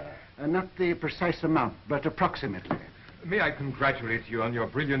are here. Not the precise amount, but approximately. May I congratulate you on your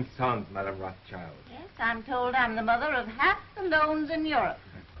brilliant son, Madame Rothschild. Yes, I'm told I'm the mother of half the loans in Europe.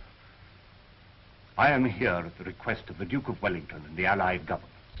 I am here at the request of the Duke of Wellington and the Allied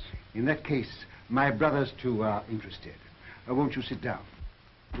governments. In that case, my brothers, too, are interested. Won't you sit down?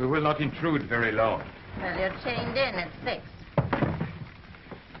 We will not intrude very long. Well, you're chained in at 6.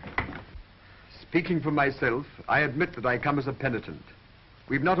 Speaking for myself, I admit that I come as a penitent.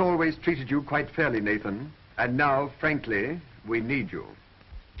 We've not always treated you quite fairly, Nathan. And now, frankly, we need you.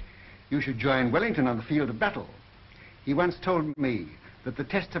 You should join Wellington on the field of battle. He once told me that the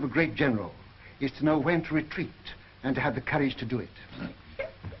test of a great general is to know when to retreat and to have the courage to do it.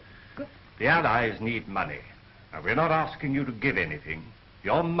 The Allies need money. Now, we're not asking you to give anything.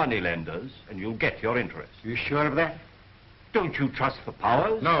 You're money lenders, and you'll get your interest. You sure of that? Don't you trust the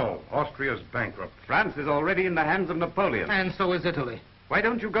powers? No, Austria's bankrupt. France is already in the hands of Napoleon. And so is Italy. Why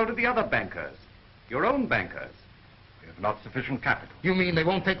don't you go to the other bankers? Your own bankers. We have not sufficient capital. You mean they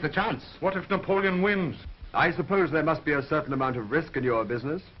won't take the chance? What if Napoleon wins? I suppose there must be a certain amount of risk in your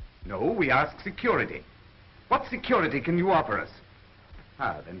business. No, we ask security. What security can you offer us?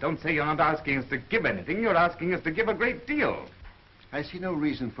 Then don't say you're not asking us to give anything. You're asking us to give a great deal. I see no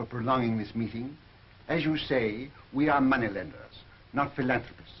reason for prolonging this meeting. As you say, we are moneylenders, not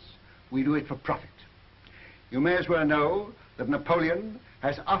philanthropists. We do it for profit. You may as well know that Napoleon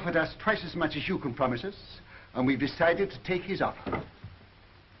has offered us twice as much as you can promise us, and we've decided to take his offer.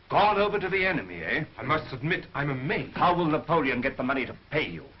 Gone over to the enemy, eh? I must admit, I'm amazed. How will Napoleon get the money to pay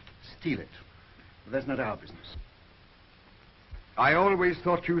you? Steal it. But that's not our business. I always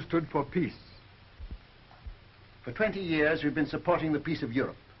thought you stood for peace. For 20 years, we've been supporting the peace of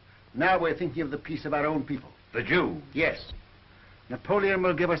Europe. Now we're thinking of the peace of our own people. The Jew? Yes. Napoleon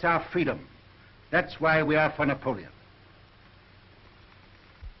will give us our freedom. That's why we are for Napoleon.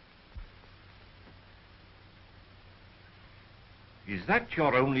 Is that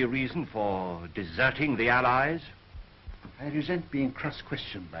your only reason for deserting the Allies? I resent being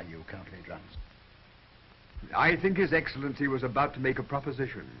cross-questioned by you, Count L'Adrans. I think His Excellency was about to make a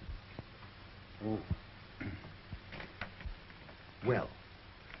proposition. Oh. Well,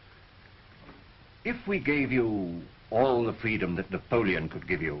 if we gave you all the freedom that Napoleon could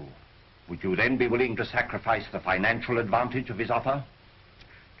give you, would you then be willing to sacrifice the financial advantage of his offer?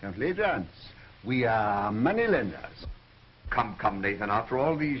 Count L'Adrans, we are moneylenders. Come, Nathan, after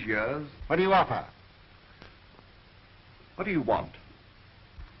all these years... What do you offer? What do you want?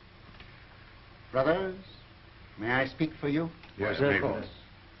 Brothers, may I speak for you? Yes, of course.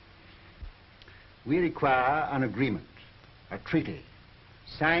 We require an agreement, a treaty,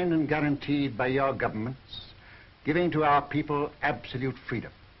 signed and guaranteed by your governments, giving to our people absolute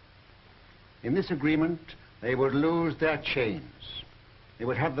freedom. In this agreement, they would lose their chains. They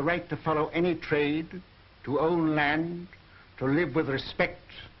would have the right to follow any trade, to own land, to live with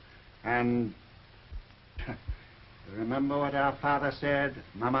respect, and... Remember what our father said,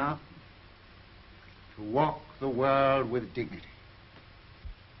 Mama? To walk the world with dignity.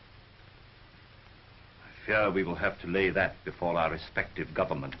 I fear we will have to lay that before our respective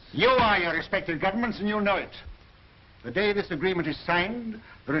governments. You are your respective governments, and you know it. The day this agreement is signed,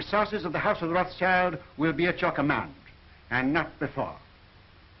 the resources of the House of Rothschild will be at your command, and not before.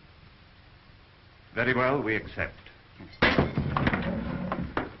 Very well, we accept.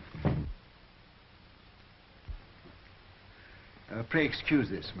 Pray excuse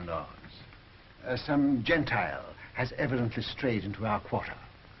this, my lords. Some Gentile has evidently strayed into our quarter.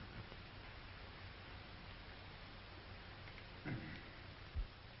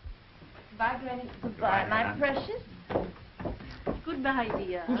 Goodbye, Granny. Goodbye, my precious. Goodbye,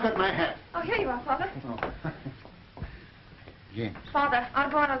 dear. Who's got my hat? Oh, here you are, Father. Oh. James. Father, I'll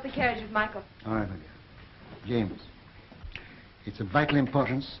go out of the carriage with Michael. All right, my dear. James, it's of vital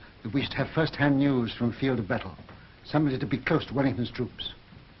importance that we should have first-hand news from the field of battle. Somebody to be close to Wellington's troops.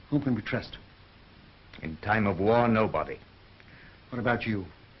 Whom can we trust? In time of war, nobody. What about you?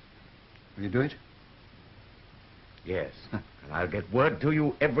 Will you do it? Yes. And I'll get word to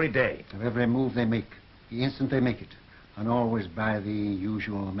you every day. Of every move they make, the instant they make it, and always by the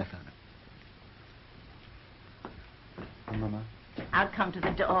usual method. Oh, Mama? I'll come to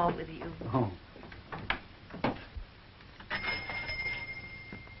the door with you. Oh.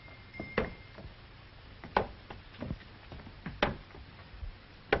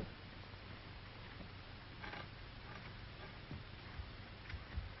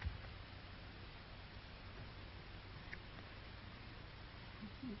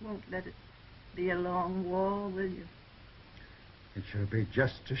 You won't let it be a long war, will you? It shall be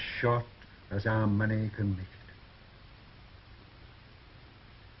just as short as our money can make it.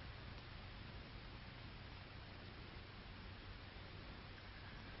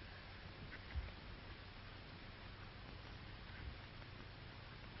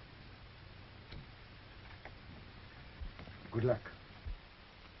 Good luck.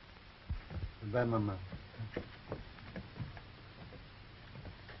 Goodbye, Mama.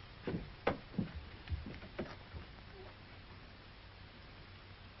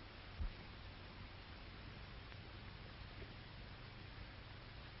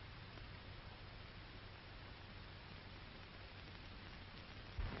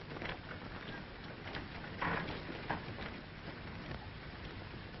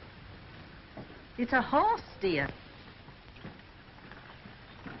 It's a horse, dear.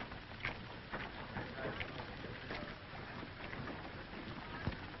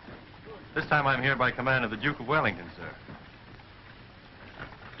 This time I'm here by command of the Duke of Wellington, sir.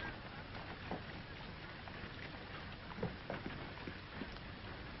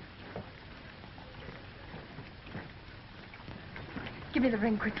 Give me the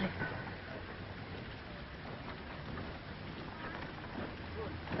ring quickly.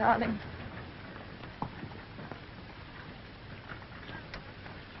 Darling.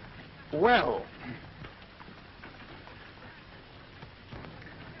 Well,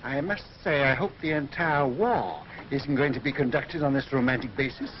 I must say I hope the entire war isn't going to be conducted on this romantic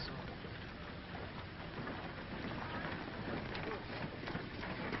basis.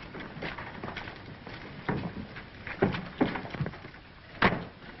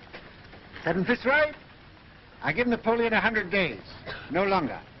 Seven Fitzroy, I give Napoleon 100 days, no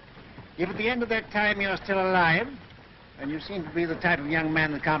longer. If at the end of that time you're still alive, and you seem to be the type of young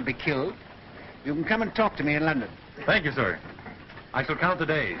man that can't be killed, you can come and talk to me in London. Thank you, sir. I shall count the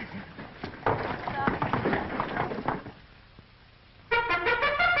days.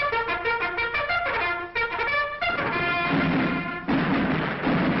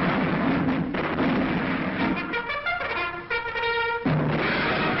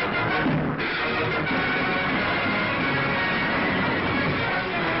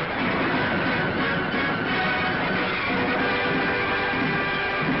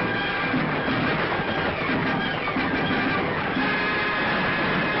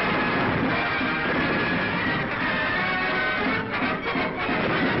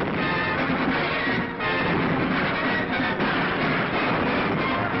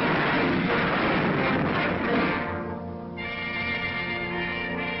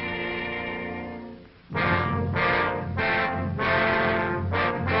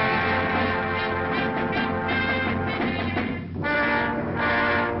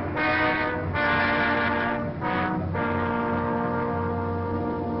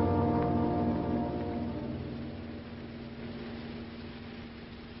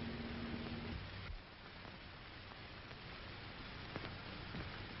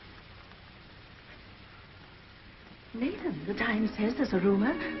 Nathan, the Times says there's a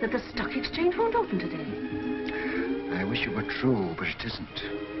rumor that the stock exchange won't open today. I wish it were true, but it isn't.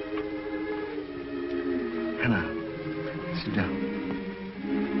 Hannah, sit down.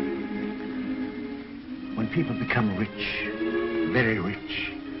 When people become rich, very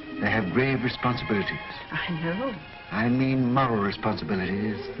rich, they have grave responsibilities. I know. I mean moral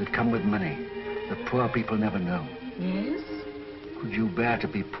responsibilities that come with money, that poor people never know. Yes? Could you bear to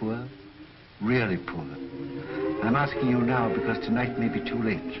be poor? Really poor? I'm asking you now because tonight may be too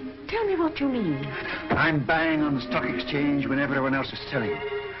late. Tell me what you mean. I'm buying on the stock exchange when everyone else is selling.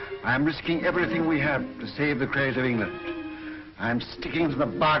 I'm risking everything we have to save the credit of England. I'm sticking to the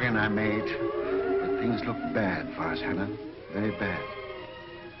bargain I made. But things look bad for us, Hannah. Very bad.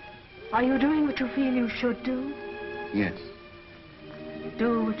 Are you doing what you feel you should do? Yes.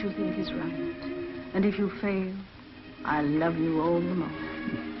 Do what you think is right. And if you fail, I'll love you all the more.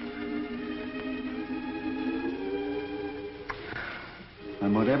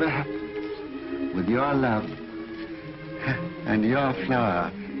 And whatever happens, with your love and your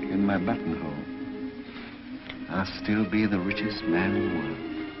flower in my buttonhole, I'll still be the richest man in the world.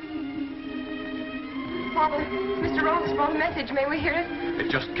 Father, Mr. Ross brought a message. May we hear it?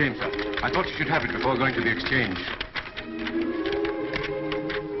 It just came, sir. I thought you should have it before going to the exchange.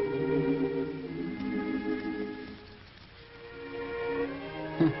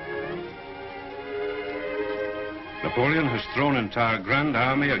 Napoleon has thrown an entire grand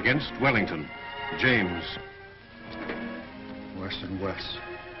army against Wellington. James. Worse and worse.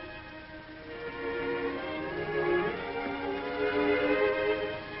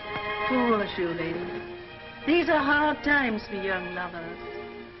 Foolish you, lady. These are hard times for young lovers.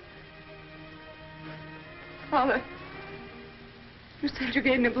 Father, you said you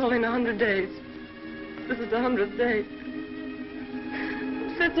gave Napoleon 100 days. This is the 100th day.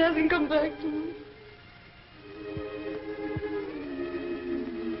 Fitz hasn't come back to me.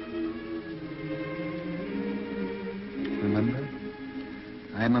 Remember,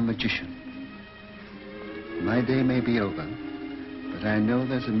 I am a magician. My day may be over, but I know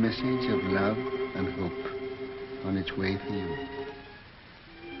there's a message of love and hope on its way for you.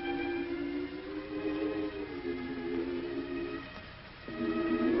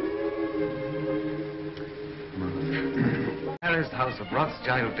 Paris House of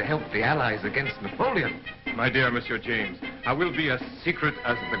Rothschild to help the Allies against Napoleon. My dear Monsieur James, I will be as secret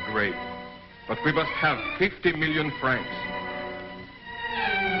as the grave. But we must have 50 million francs.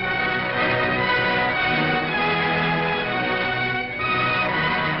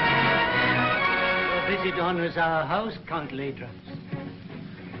 Your visit honors our house, Count Ladrans.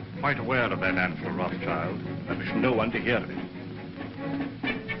 Quite aware of that answer, Rothschild. I wish no one to hear of it.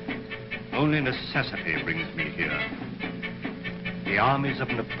 Only necessity brings me here. The armies of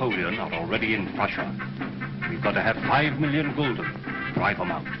Napoleon are already in Prussia. We've got to have 5 million gulden to drive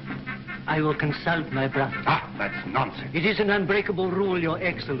them out. I will consult my brother. Ah, that's nonsense. It is an unbreakable rule, Your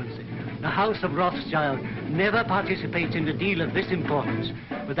Excellency. The House of Rothschild never participates in a deal of this importance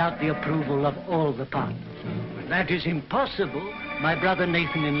without the approval of all the partners. When that is impossible, my brother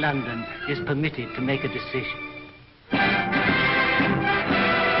Nathan in London is permitted to make a decision.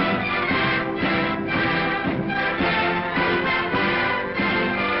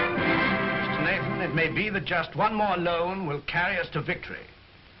 Mr. Nathan, it may be that just one more loan will carry us to victory.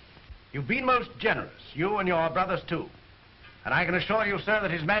 You've been most generous, you and your brothers too. And I can assure you, sir, that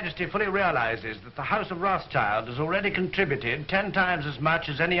His Majesty fully realizes that the House of Rothschild has already contributed 10 times as much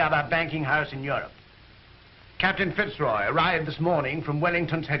as any other banking house in Europe. Captain Fitzroy arrived this morning from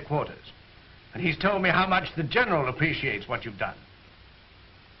Wellington's headquarters, and he's told me how much the General appreciates what you've done.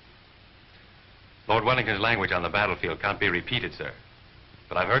 Lord Wellington's language on the battlefield can't be repeated, sir.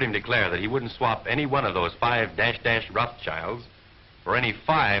 But I've heard him declare that he wouldn't swap any one of those 5 Rothschilds for any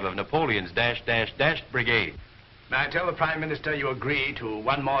 5 of Napoleon's brigade. May I tell the Prime Minister you agree to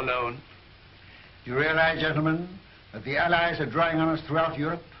one more loan? Do you realize, gentlemen, that the Allies are drawing on us throughout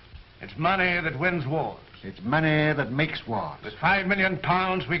Europe? It's money that wins wars. It's money that makes wars. With £5 million,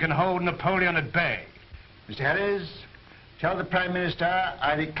 we can hold Napoleon at bay. Mr. Harris, tell the Prime Minister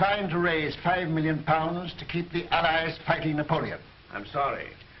I decline to raise £5 million to keep the Allies fighting Napoleon. I'm sorry.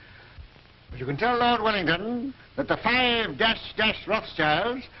 But you can tell Lord Wellington that the 5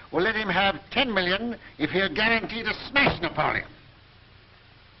 Rothschilds will let him have 10 million if he'll guarantee to smash Napoleon.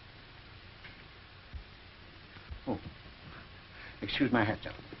 Oh, excuse my hat,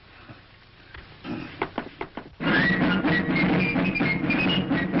 gentlemen.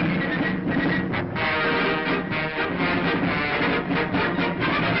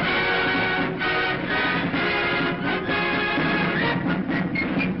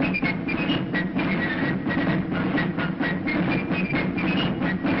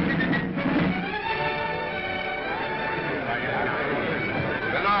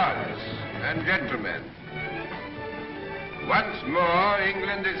 Gentlemen, once more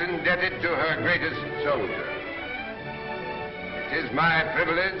England is indebted to her greatest soldier. It is my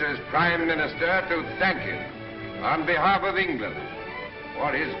privilege as Prime Minister to thank him on behalf of England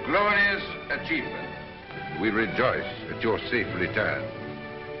for his glorious achievement. We rejoice at your safe return.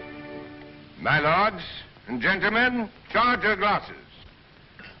 My lords and gentlemen, charge your glasses.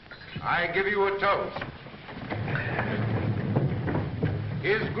 I give you a toast.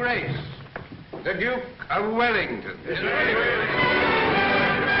 His Grace, the Duke of Wellington.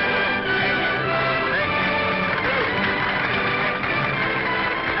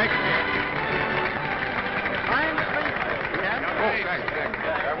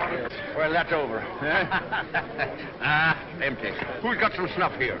 Well, that's over. Empty. Who's got some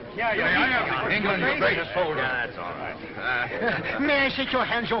snuff here? Yeah. England's greatest soldier. Yeah, that's all right. May I shake your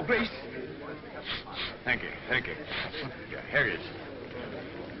hands, Your Grace? Thank you. Yeah, here it is.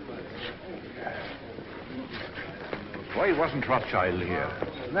 Why wasn't Rothschild here?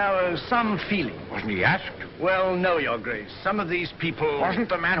 There was some feeling. Wasn't he asked? Well, no, Your Grace. Some of these people... Wasn't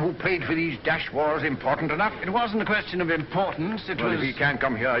the man who paid for these dash wars important enough? It wasn't a question of importance. It Well, was... if he can't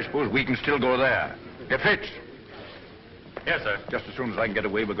come here, I suppose we can still go there. Hey, Fitz. Yes, sir. Just as soon as I can get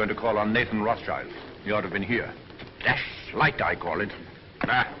away, we're going to call on Nathan Rothschild. He ought to have been here. Dash light, I call it.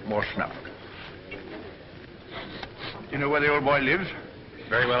 More snuff. You know where the old boy lives?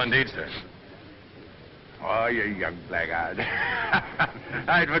 Very well indeed, sir. Oh, you young blackguard.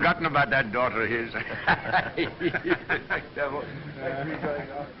 I'd forgotten about that daughter of his.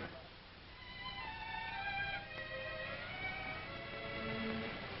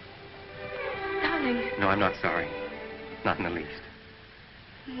 Darling, No, I'm not sorry. Not in the least.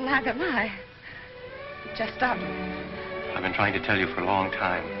 neither am I. Just stop. I've been trying to tell you for a long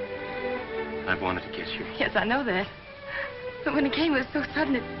time. I've wanted to kiss you. Yes, I know that. But when it came, it was so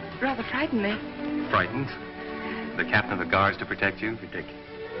sudden, it rather frightened me. Frightened? The captain of the guards to protect you? Ridiculous.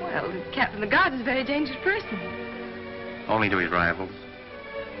 Well, the captain of the guard is a very dangerous person. Only to his rivals.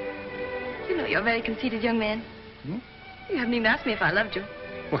 You know you're a very conceited young man. Hmm? You haven't even asked me if I loved you.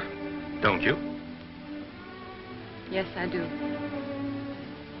 Well, don't you? Yes, I do.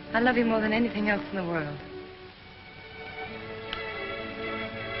 I love you more than anything else in the world.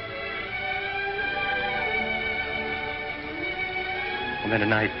 And then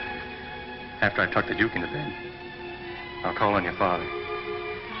tonight, after I tuck the Duke into bed, I'll call on your father.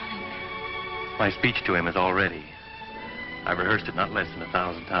 My speech to him is all ready. I've rehearsed it not less than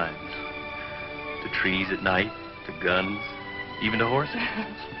 1,000 times. To trees at night, to guns, even to horses.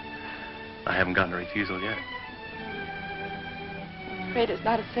 I haven't gotten a refusal yet. I'm afraid it's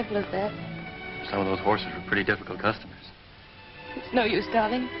not as simple as that. Some of those horses were pretty difficult customers. It's no use,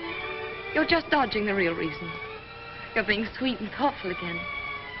 darling. You're just dodging the real reason. You're being sweet and thoughtful again.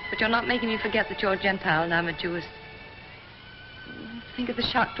 But you're not making me forget that you're a Gentile and I'm a Jewess. Think of the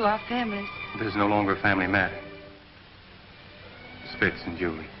shock to our families. This is no longer a family matter. It's Fitz and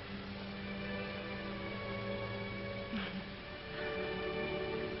Julie.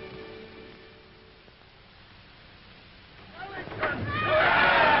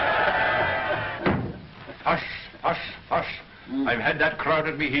 Hush, hush, hush. I've had that crowd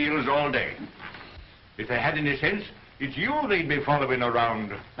at me heels all day. If they had any sense, it's you they'd be following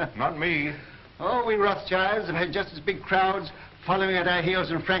around, not me. Oh, we Rothschilds have had just as big crowds following at our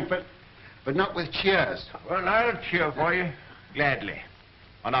heels in Frankfurt, but not with cheers. Well, I'll cheer for you, gladly.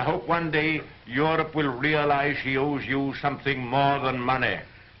 And I hope one day Europe will realize she owes you something more than money.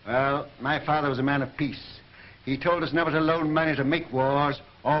 Well, my father was a man of peace. He told us never to loan money to make wars,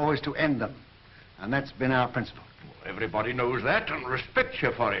 always to end them. And that's been our principle. Everybody knows that and respects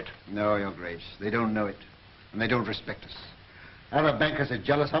you for it. No, Your Grace, they don't know it. And they don't respect us. Our bankers are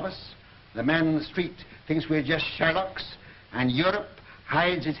jealous of us. The man in the street thinks we're just Sherlocks. And Europe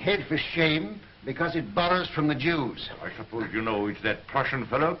hides its head for shame because it borrows from the Jews. I suppose you know it's that Prussian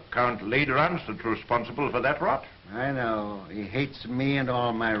fellow, Count Lederans, that's responsible for that rot. I know. He hates me and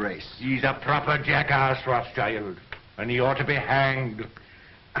all my race. He's a proper jackass, Rothschild. And he ought to be hanged.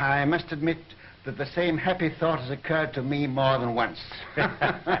 I must admit that the same happy thought has occurred to me more than once.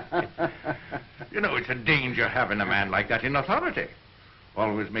 You know, it's a danger having a man like that in authority.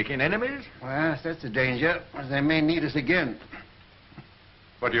 Always making enemies. Well, that's a danger, as they may need us again.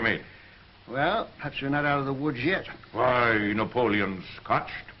 What do you mean? Well, perhaps we're not out of the woods yet. Why, Napoleon's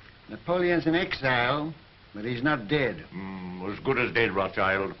scotched. Napoleon's in exile, but he's not dead. As good as dead,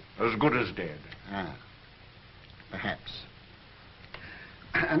 Rothschild. As good as dead. Ah, perhaps.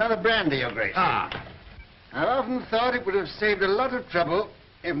 Another brandy, Your Grace. Ah. I've often thought it would have saved a lot of trouble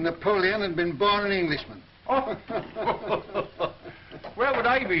if Napoleon had been born an Englishman. Oh. Where would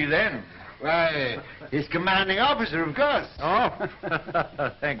I be then? Why, his commanding officer, of course. Oh,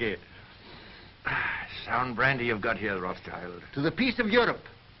 thank you. Sound brandy you've got here, Rothschild. To the peace of Europe.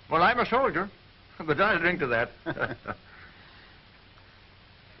 Well, I'm a soldier, but I'll drink to that.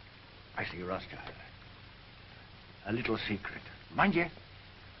 I see, Rothschild. A little secret. Mind you,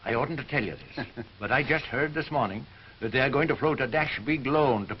 I oughtn't to tell you this, but I just heard this morning that they're going to float a dash big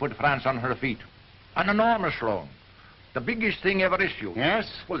loan to put France on her feet. An enormous loan. The biggest thing ever issued.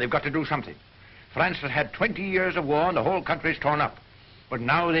 Yes? Well, they've got to do something. France has had 20 years of war and the whole country's torn up. But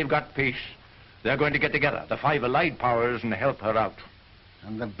now they've got peace. They're going to get together, the 5 allied powers, and help her out.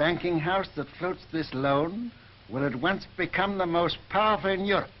 And the banking house that floats this loan will at once become the most powerful in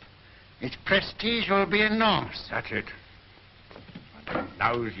Europe. Its prestige will be enormous. That's it.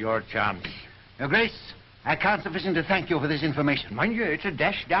 Now's your chance. Your Grace, I can't sufficient to thank you for this information. Mind you, it's a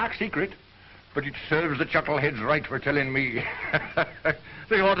dash dark secret. But it serves the chuckleheads right for telling me.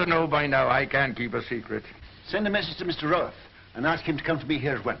 They ought to know by now I can't keep a secret. Send a message to Mr. Roth and ask him to come to me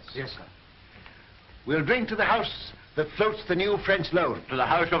here at once. Yes, sir. We'll drink to the house that floats the new French loan. To the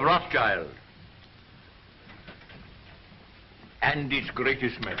house of Rothschild. And its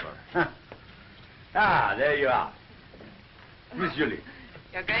greatest member. Huh. Ah, there you are. Miss Julie.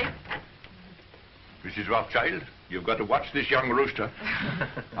 Your Grace? Mrs. Rothschild, you've got to watch this young rooster.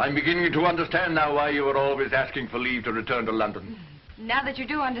 I'm beginning to understand now why you were always asking for leave to return to London. Now that you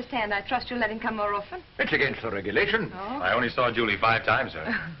do understand, I trust you'll let him come more often. It's against the regulation. Oh. I only saw Julie 5 times,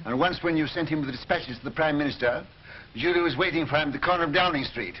 sir. And once when you sent him the dispatches to the Prime Minister, Julie was waiting for him at the corner of Downing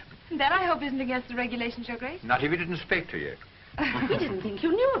Street. That, I hope, isn't against the regulations, Your Grace. Not if he didn't speak to you. We didn't think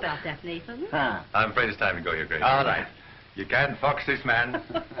you knew about that, Nathan. I'm afraid it's time to go, Your Grace. All right. You can't fox this man.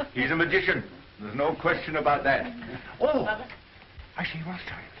 He's a magician. There's no question about that. Oh, I say,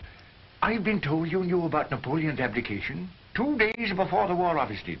 Rothschild, I've been told you knew about Napoleon's abdication 2 days before the War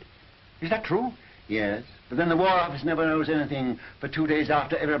Office did. Is that true? Yes, but then the War Office never knows anything for 2 days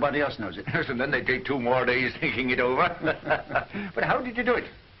after everybody else knows it. Yes, and then they take 2 more days thinking it over. But how did you do it?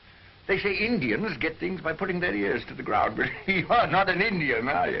 They say Indians get things by putting their ears to the ground, but you are not an Indian,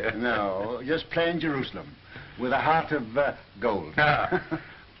 are you? No, just plain Jerusalem, with a heart of gold.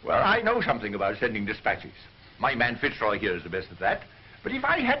 Well, I know something about sending dispatches. My man Fitzroy here is the best at that. But if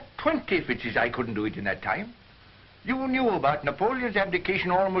I had 20 Fitzes, I couldn't do it in that time. You knew about Napoleon's abdication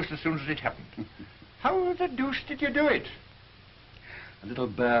almost as soon as it happened. How the deuce did you do it? A little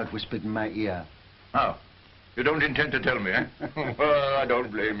bird whispered in my ear. Oh, you don't intend to tell me, eh? Well, I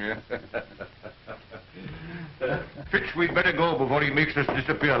don't blame you. Fitz, we'd better go before he makes us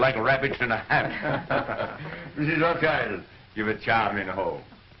disappear like rabbits in a hat. Mrs. Rothschild, you've a charming home.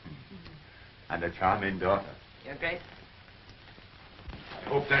 And a charming daughter. Your Grace. I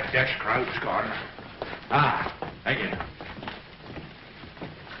hope that dash crowd's gone. Ah, thank you.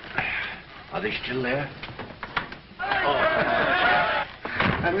 Are they still there?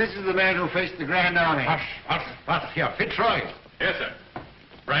 And this is the man who faced the Grand Army. Hush, here, Fitzroy. Yes, sir.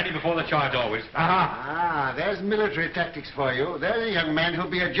 Brandy before the charge, always. Ah, there's military tactics for you. There's a young man who'll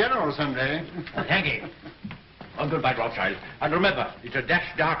be a general someday. Thank you. Oh, goodbye, Rothschild. And remember, it's a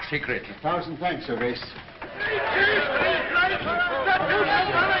dash dark secret. 1,000 thanks, Your Grace.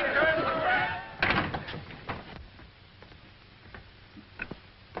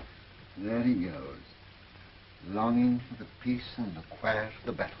 There he goes, longing for the peace and the quiet of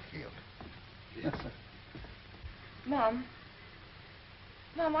the battlefield. Yes, sir. Mom,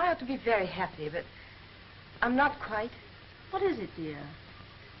 I ought to be very happy, but I'm not quite. What is it, dear?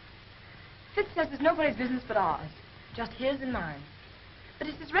 Fitz says it's nobody's business but ours, just his and mine. But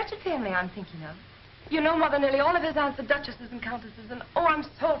it's his wretched family I'm thinking of. You know, Mother, nearly all of his aunts are duchesses and countesses, and oh, I'm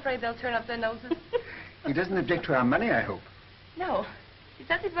so afraid they'll turn up their noses. He doesn't object to our money, I hope. No, he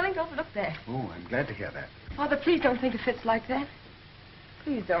says he's willing to overlook that. Oh, I'm glad to hear that. Father, please don't think of Fitz like that.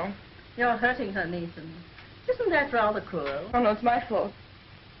 Please don't. You're hurting her, Nathan. Isn't that rather cruel? Oh, no, it's my fault.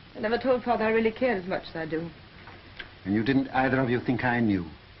 I never told Father I really cared as much as I do. And you didn't either of you think I knew.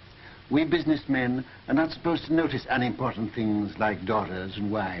 We businessmen are not supposed to notice unimportant things like daughters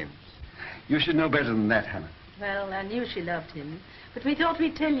and wives. You should know better than that, Hannah. Well, I knew she loved him, but we thought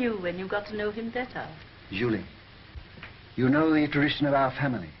we'd tell you when you got to know him better. Julie, you know the tradition of our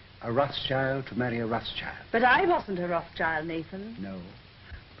family. A Rothschild to marry a Rothschild. But I wasn't a Rothschild, Nathan. No,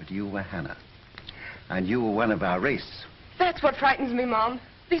 but you were Hannah. And you were one of our race. That's what frightens me, Mom.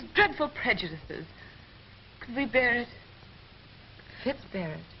 These dreadful prejudices. Could we bear it? Could Fitz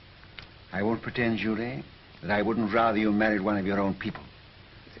bear it? I won't pretend, Julie, that I wouldn't rather you married one of your own people.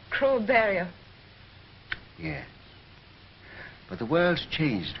 It's a cruel barrier. Yes. But the world's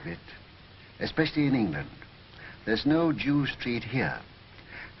changed a bit, especially in England. There's no Jew Street here.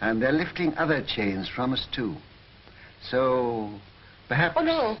 And they're lifting other chains from us, too. So, perhaps... Oh,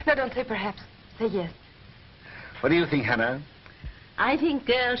 no. No, don't say perhaps. Say yes. What do you think, Hannah? I think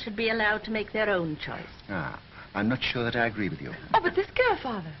girls should be allowed to make their own choice. Ah, I'm not sure that I agree with you. Oh, but this girl,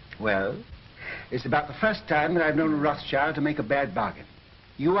 Father. Well, it's about the first time that I've known a Rothschild to make a bad bargain.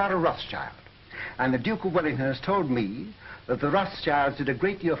 You are a Rothschild. And the Duke of Wellington has told me that the Rothschilds did a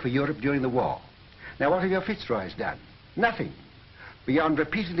great deal for Europe during the war. Now, what have your Fitzroys done? Nothing. Beyond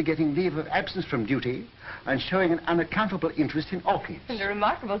repeatedly getting leave of absence from duty and showing an unaccountable interest in orchids. And a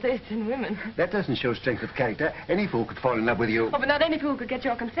remarkable taste in women. That doesn't show strength of character. Any fool could fall in love with you. Oh, but not any fool could get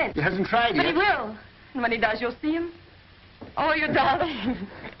your consent. He hasn't tried But yet. he will. And when he does, you'll see him. Oh, you darling.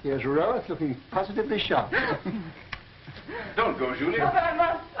 Here's Rose looking positively shocked. Don't go, Julie. Oh, I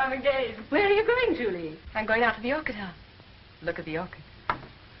must. I'm engaged. Where are you going, Julie? I'm going out to the orchid house. Look at the orchid.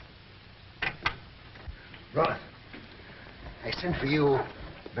 Roth, I sent for you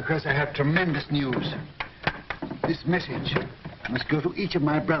because I have tremendous news. This message must go to each of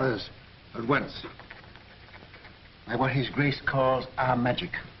my brothers at once. By what His Grace calls our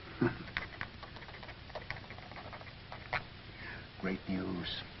magic. Great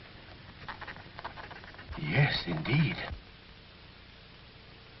news. Yes, indeed.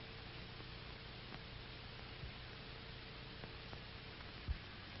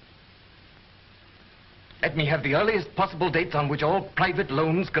 Let me have the earliest possible dates on which all private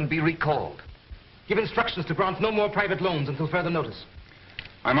loans can be recalled. Give instructions to grant no more private loans until further notice.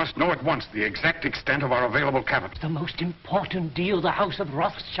 I must know at once the exact extent of our available capital. The most important deal the House of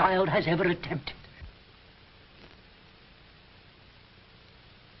Rothschild has ever attempted.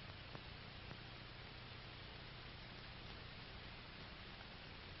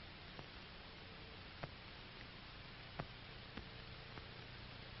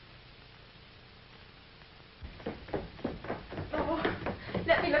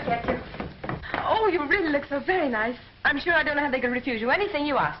 Let me look at you. Oh, you really look so very nice. I'm sure I don't know how they could refuse you anything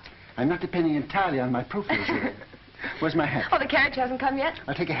you asked. I'm not depending entirely on my profile, Julie. Where's my hat? Oh, the carriage hasn't come yet?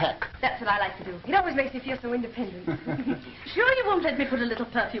 I'll take a hack. That's what I like to do. It always makes me feel so independent. Sure you won't let me put a little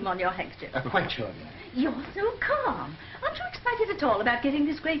perfume on your handkerchief? Quite sure. You're so calm. Aren't you excited at all about getting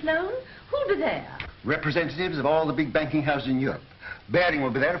this great loan? Who'll be there? Representatives of all the big banking houses in Europe. Baring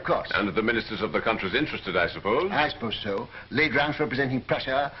will be there, of course. And the ministers of the countries interested, I suppose? I suppose so. Ledrans representing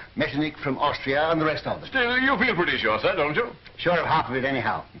Prussia, Metternich from Austria, and the rest of them. Still, you feel pretty sure, sir, don't you? Sure of half of it,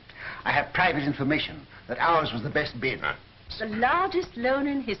 anyhow. I have private information that ours was the best bid. It's the largest loan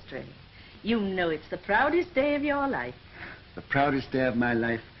in history. You know it's the proudest day of your life. The proudest day of my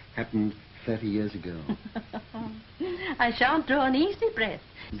life happened 30 years ago. I shan't draw an easy breath.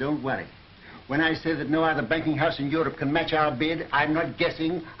 Don't worry. When I say that no other banking house in Europe can match our bid, I'm not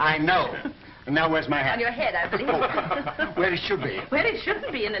guessing, I know. And now where's my hat? On your head, I believe. Where it should be. Where it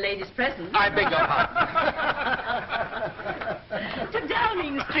shouldn't be in a lady's presence. I beg your pardon. To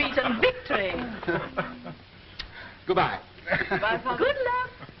Downing Street and victory. Goodbye. Goodbye, Father. Good luck.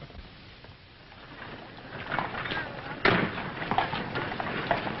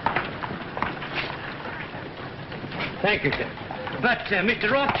 Thank you, sir. But,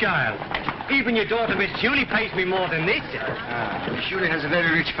 Mr. Rothschild, even your daughter, Miss Julie, pays me more than this, sir. Julie has a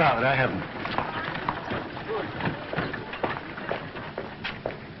very rich father. I haven't.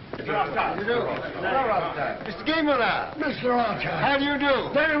 Mr. Rothschild. Mr. Gameler. Mr. Rothschild. How do you do?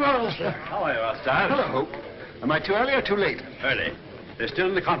 Very well, sir. How are you, Rothschild? Hello. Am I too early or too late? Early. They're still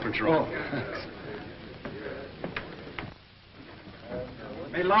in the conference room. Oh.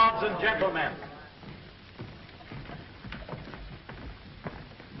 My lords and gentlemen.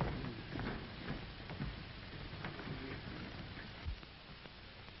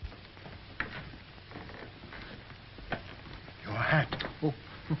 Your hat. Oh.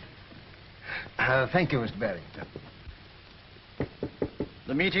 Thank you, Mr. Baring.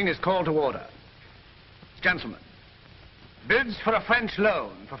 The meeting is called to order. Gentlemen, bids for a French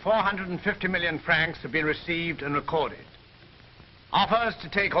loan for 450 million francs have been received and recorded. Offers to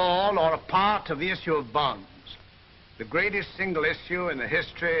take all or a part of the issue of bonds, the greatest single issue in the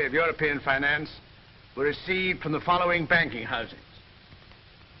history of European finance, were received from the following banking houses.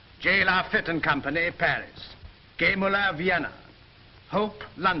 J. Lafitte and Company, Paris. Gay Moulin, Vienna. Hope,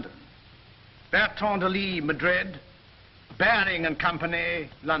 London. Bertrand de Lis, Madrid. Baring and Company,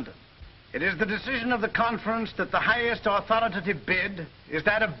 London. It is the decision of the conference that the highest authoritative bid is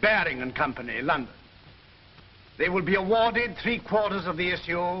that of Baring and Company, London. They will be awarded 3/4 of the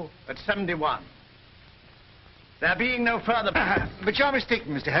issue at 71. There being no further... But you're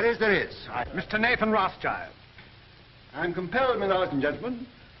mistaken, Mr. Harris, there is. Mr. Nathan Rothschild. I'm compelled, my lords and gentlemen,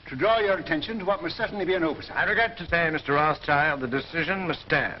 to draw your attention to what must certainly be an oversight. I regret to say, Mr. Rothschild, the decision must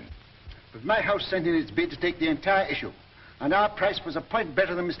stand. But my house sent in its bid to take the entire issue, and our price was a point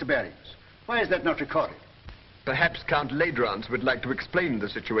better than Mr. Baring's. Why is that not recorded? Perhaps Count Ledrans would like to explain the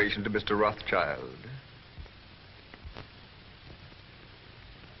situation to Mr. Rothschild.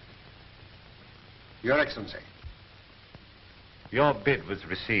 Your Excellency. Your bid was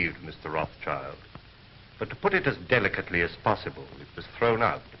received, Mr. Rothschild. But to put it as delicately as possible, it was thrown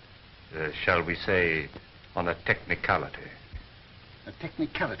out, shall we say, on a technicality. A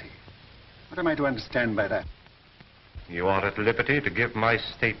technicality? What am I to understand by that? You are at liberty to give my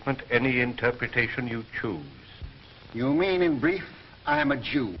statement any interpretation you choose. You mean, in brief, I am a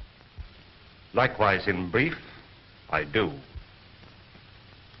Jew? Likewise, in brief, I do.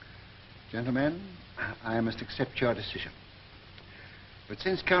 Gentlemen, I must accept your decision. But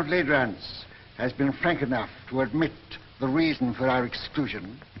since Count Ledrans has been frank enough to admit the reason for our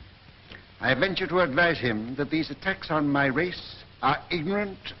exclusion, I venture to advise him that these attacks on my race are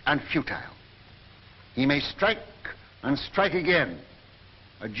ignorant and futile. He may strike and strike again.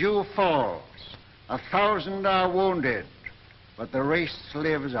 A Jew falls, 1,000 are wounded, but the race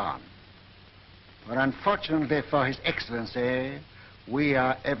lives on. But unfortunately for His Excellency, we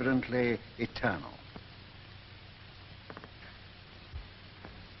are evidently eternal.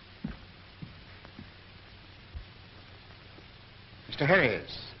 Mr.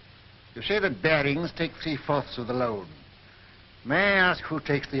 Harris, you say that Barings take 3/4 of the loan. May I ask who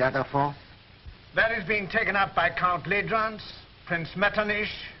takes the other 1/4? That is being taken up by Count Ledrance, Prince Metternich,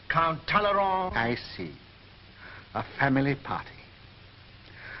 Count Talleyrand. I see. A family party.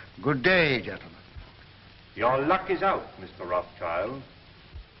 Good day, gentlemen. Your luck is out, Mr. Rothschild.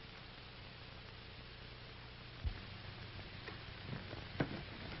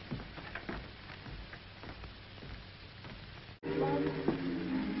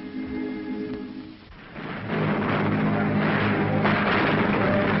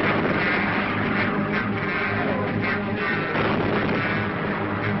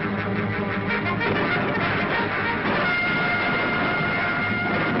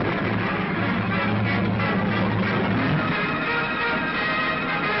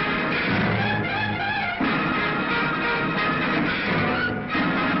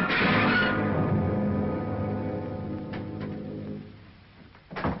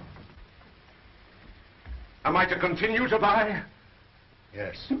 Am I to continue to buy?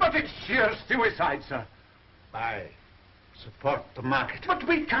 Yes. But it's sheer suicide, sir. Buy. Support the market. But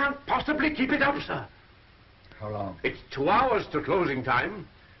we can't possibly keep it up, sir. How long? It's 2 hours to closing time.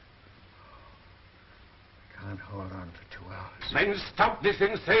 Can't hold on for 2 hours. Then stop this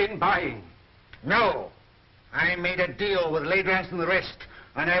insane buying. No. I made a deal with Ledrance and the rest,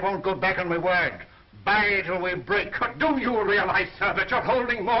 and I won't go back on my word. Buy till we break. But do you realize, sir, that you're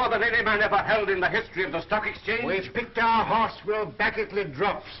holding more than any man ever held in the history of the stock exchange? We've picked our horse. We'll back it till it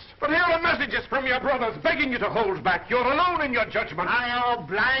drops. But here are messages from your brothers begging you to hold back. You're alone in your judgment. I am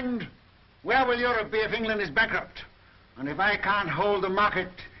blind. Where will Europe be if England is bankrupt? And if I can't hold the market,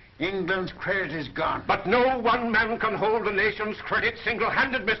 England's credit is gone. But no one man can hold the nation's credit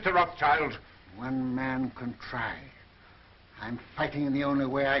single-handed, Mr. Rothschild. One man can try. I'm fighting in the only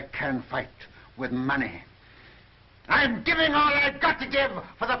way I can fight, with money. I'm giving all I've got to give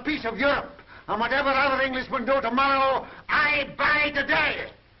for the peace of Europe. And whatever other Englishmen do tomorrow, I buy today.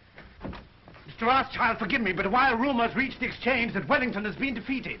 Mr. Rothschild, forgive me, but while rumors reach the exchange that Wellington has been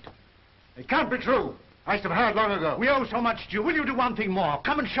defeated. It can't be true. I should have heard long ago. We owe so much to you. Will you do one thing more?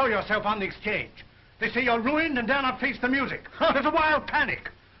 Come and show yourself on the exchange. They say you're ruined and dare not face the music. There's a wild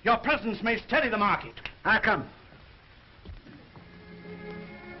panic. Your presence may steady the market. I come.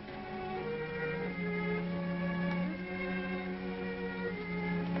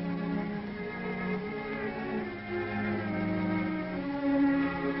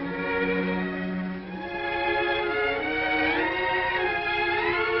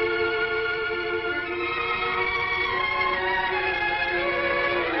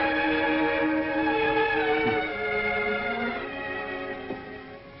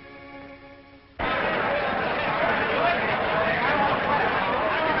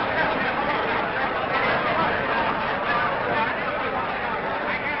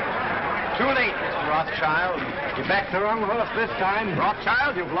 Too late, Mr. Rothschild. You backed the wrong horse this time.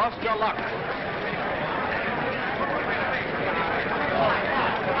 Rothschild, you've lost your luck.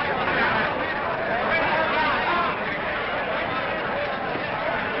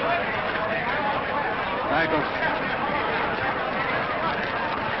 Michael.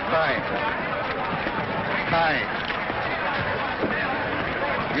 Buy.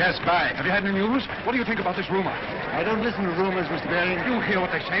 Yes, buy. Have you had any news? What do you think about this rumor? I don't listen to rumors, Mr. Baring. You hear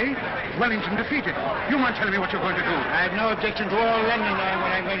what they say? Wellington defeated. You mind telling me what you're going to do? I have no objection to all London knowing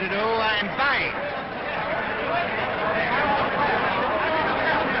what I'm going to do. I'm buying.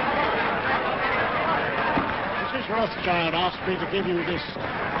 Mrs. Rothschild asked me to give you this.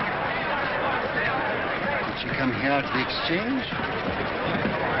 Did she come here to the exchange?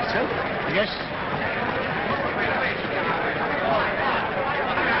 Myself? Yes.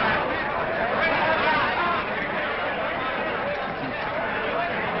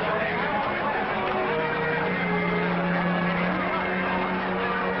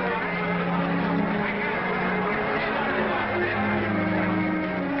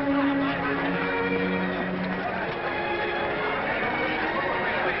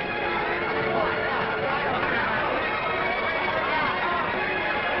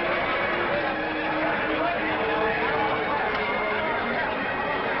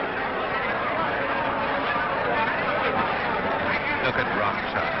 Look at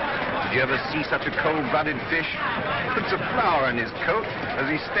Rothschild. Did you ever see such a cold-blooded fish? Puts a flower in his coat as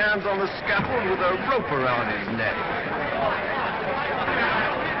he stands on the scaffold with a rope around his neck.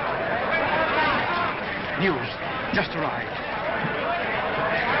 News. Just arrived.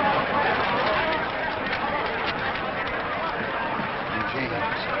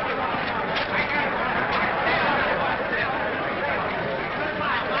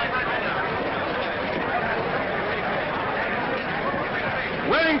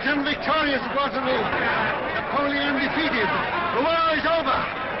 Wellington victorious at Waterloo. Napoleon defeated. The war is over.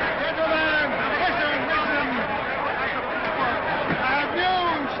 Gentlemen, listen, listen. I have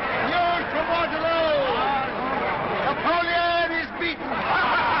news. News from Waterloo. Napoleon is beaten.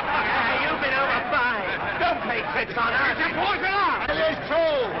 You've been overfired. Don't play tricks on us. It is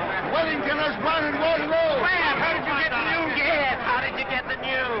true. Wellington has won in Waterloo. Where? How did you get the news? Yes, how did you get the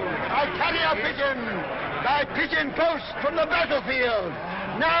news? I carry a pigeon. By pigeon post from the battlefield.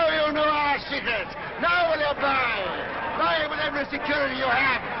 Now you know our secret. Now will you buy? Buy with every security you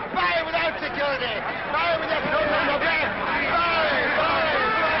have. Buy without security. Buy with your clothes on your back. Buy.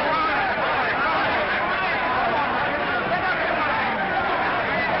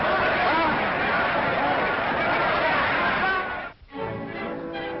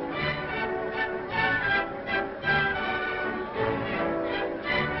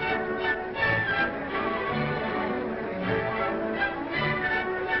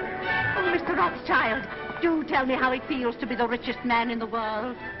 Rothschild, do tell me how it feels to be the richest man in the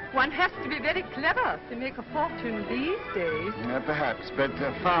world. One has to be very clever to make a fortune these days. Perhaps, but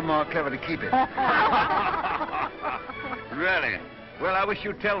far more clever to keep it. Really? Well, I wish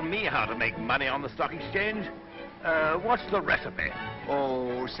you'd tell me how to make money on the stock exchange. What's the recipe?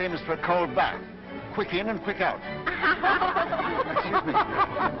 Oh, same as for a cold bath. Quick in and quick out. Excuse me.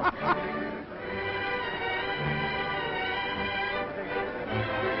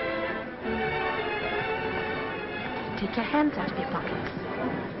 Take your hands out of your pockets.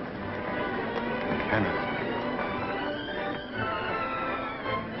 Hannah.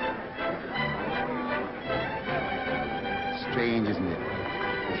 Strange, isn't it?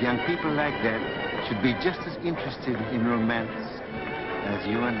 If young people like that should be just as interested in romance as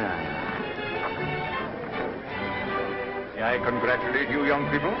you and I. May I congratulate you, young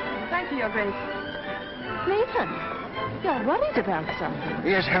people? Thank you, Your Grace. Nathan, you're worried about something.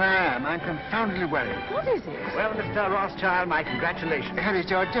 Yes, Hannah, I am. I'm confoundedly worried. What is it? Well, Mr. Rothschild, my congratulations. Harry,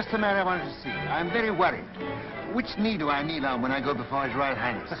 George, just the man I wanted to see. I'm very worried. Which knee do I kneel on when I go before His Royal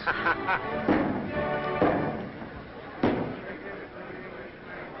Highness?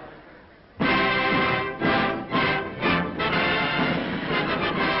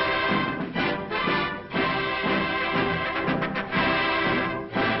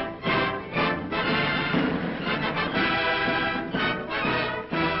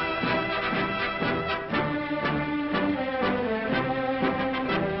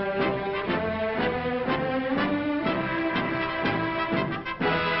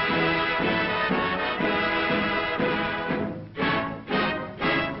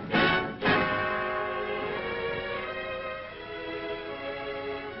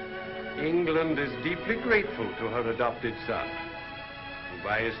 England is deeply grateful to her adopted son, who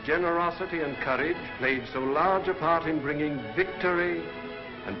by his generosity and courage played so large a part in bringing victory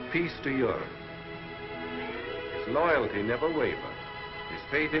and peace to Europe. His loyalty never wavered. His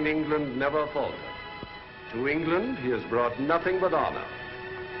faith in England never faltered. To England he has brought nothing but honor.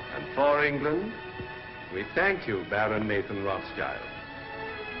 And for England, we thank you, Baron Nathan Rothschild.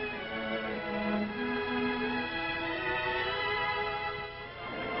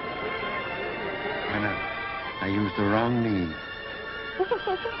 I used the wrong knee.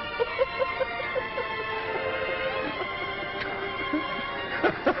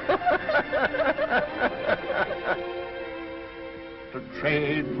 To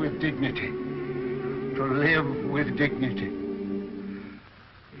trade with dignity. To live with dignity.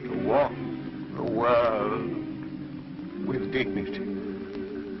 To walk the world with dignity.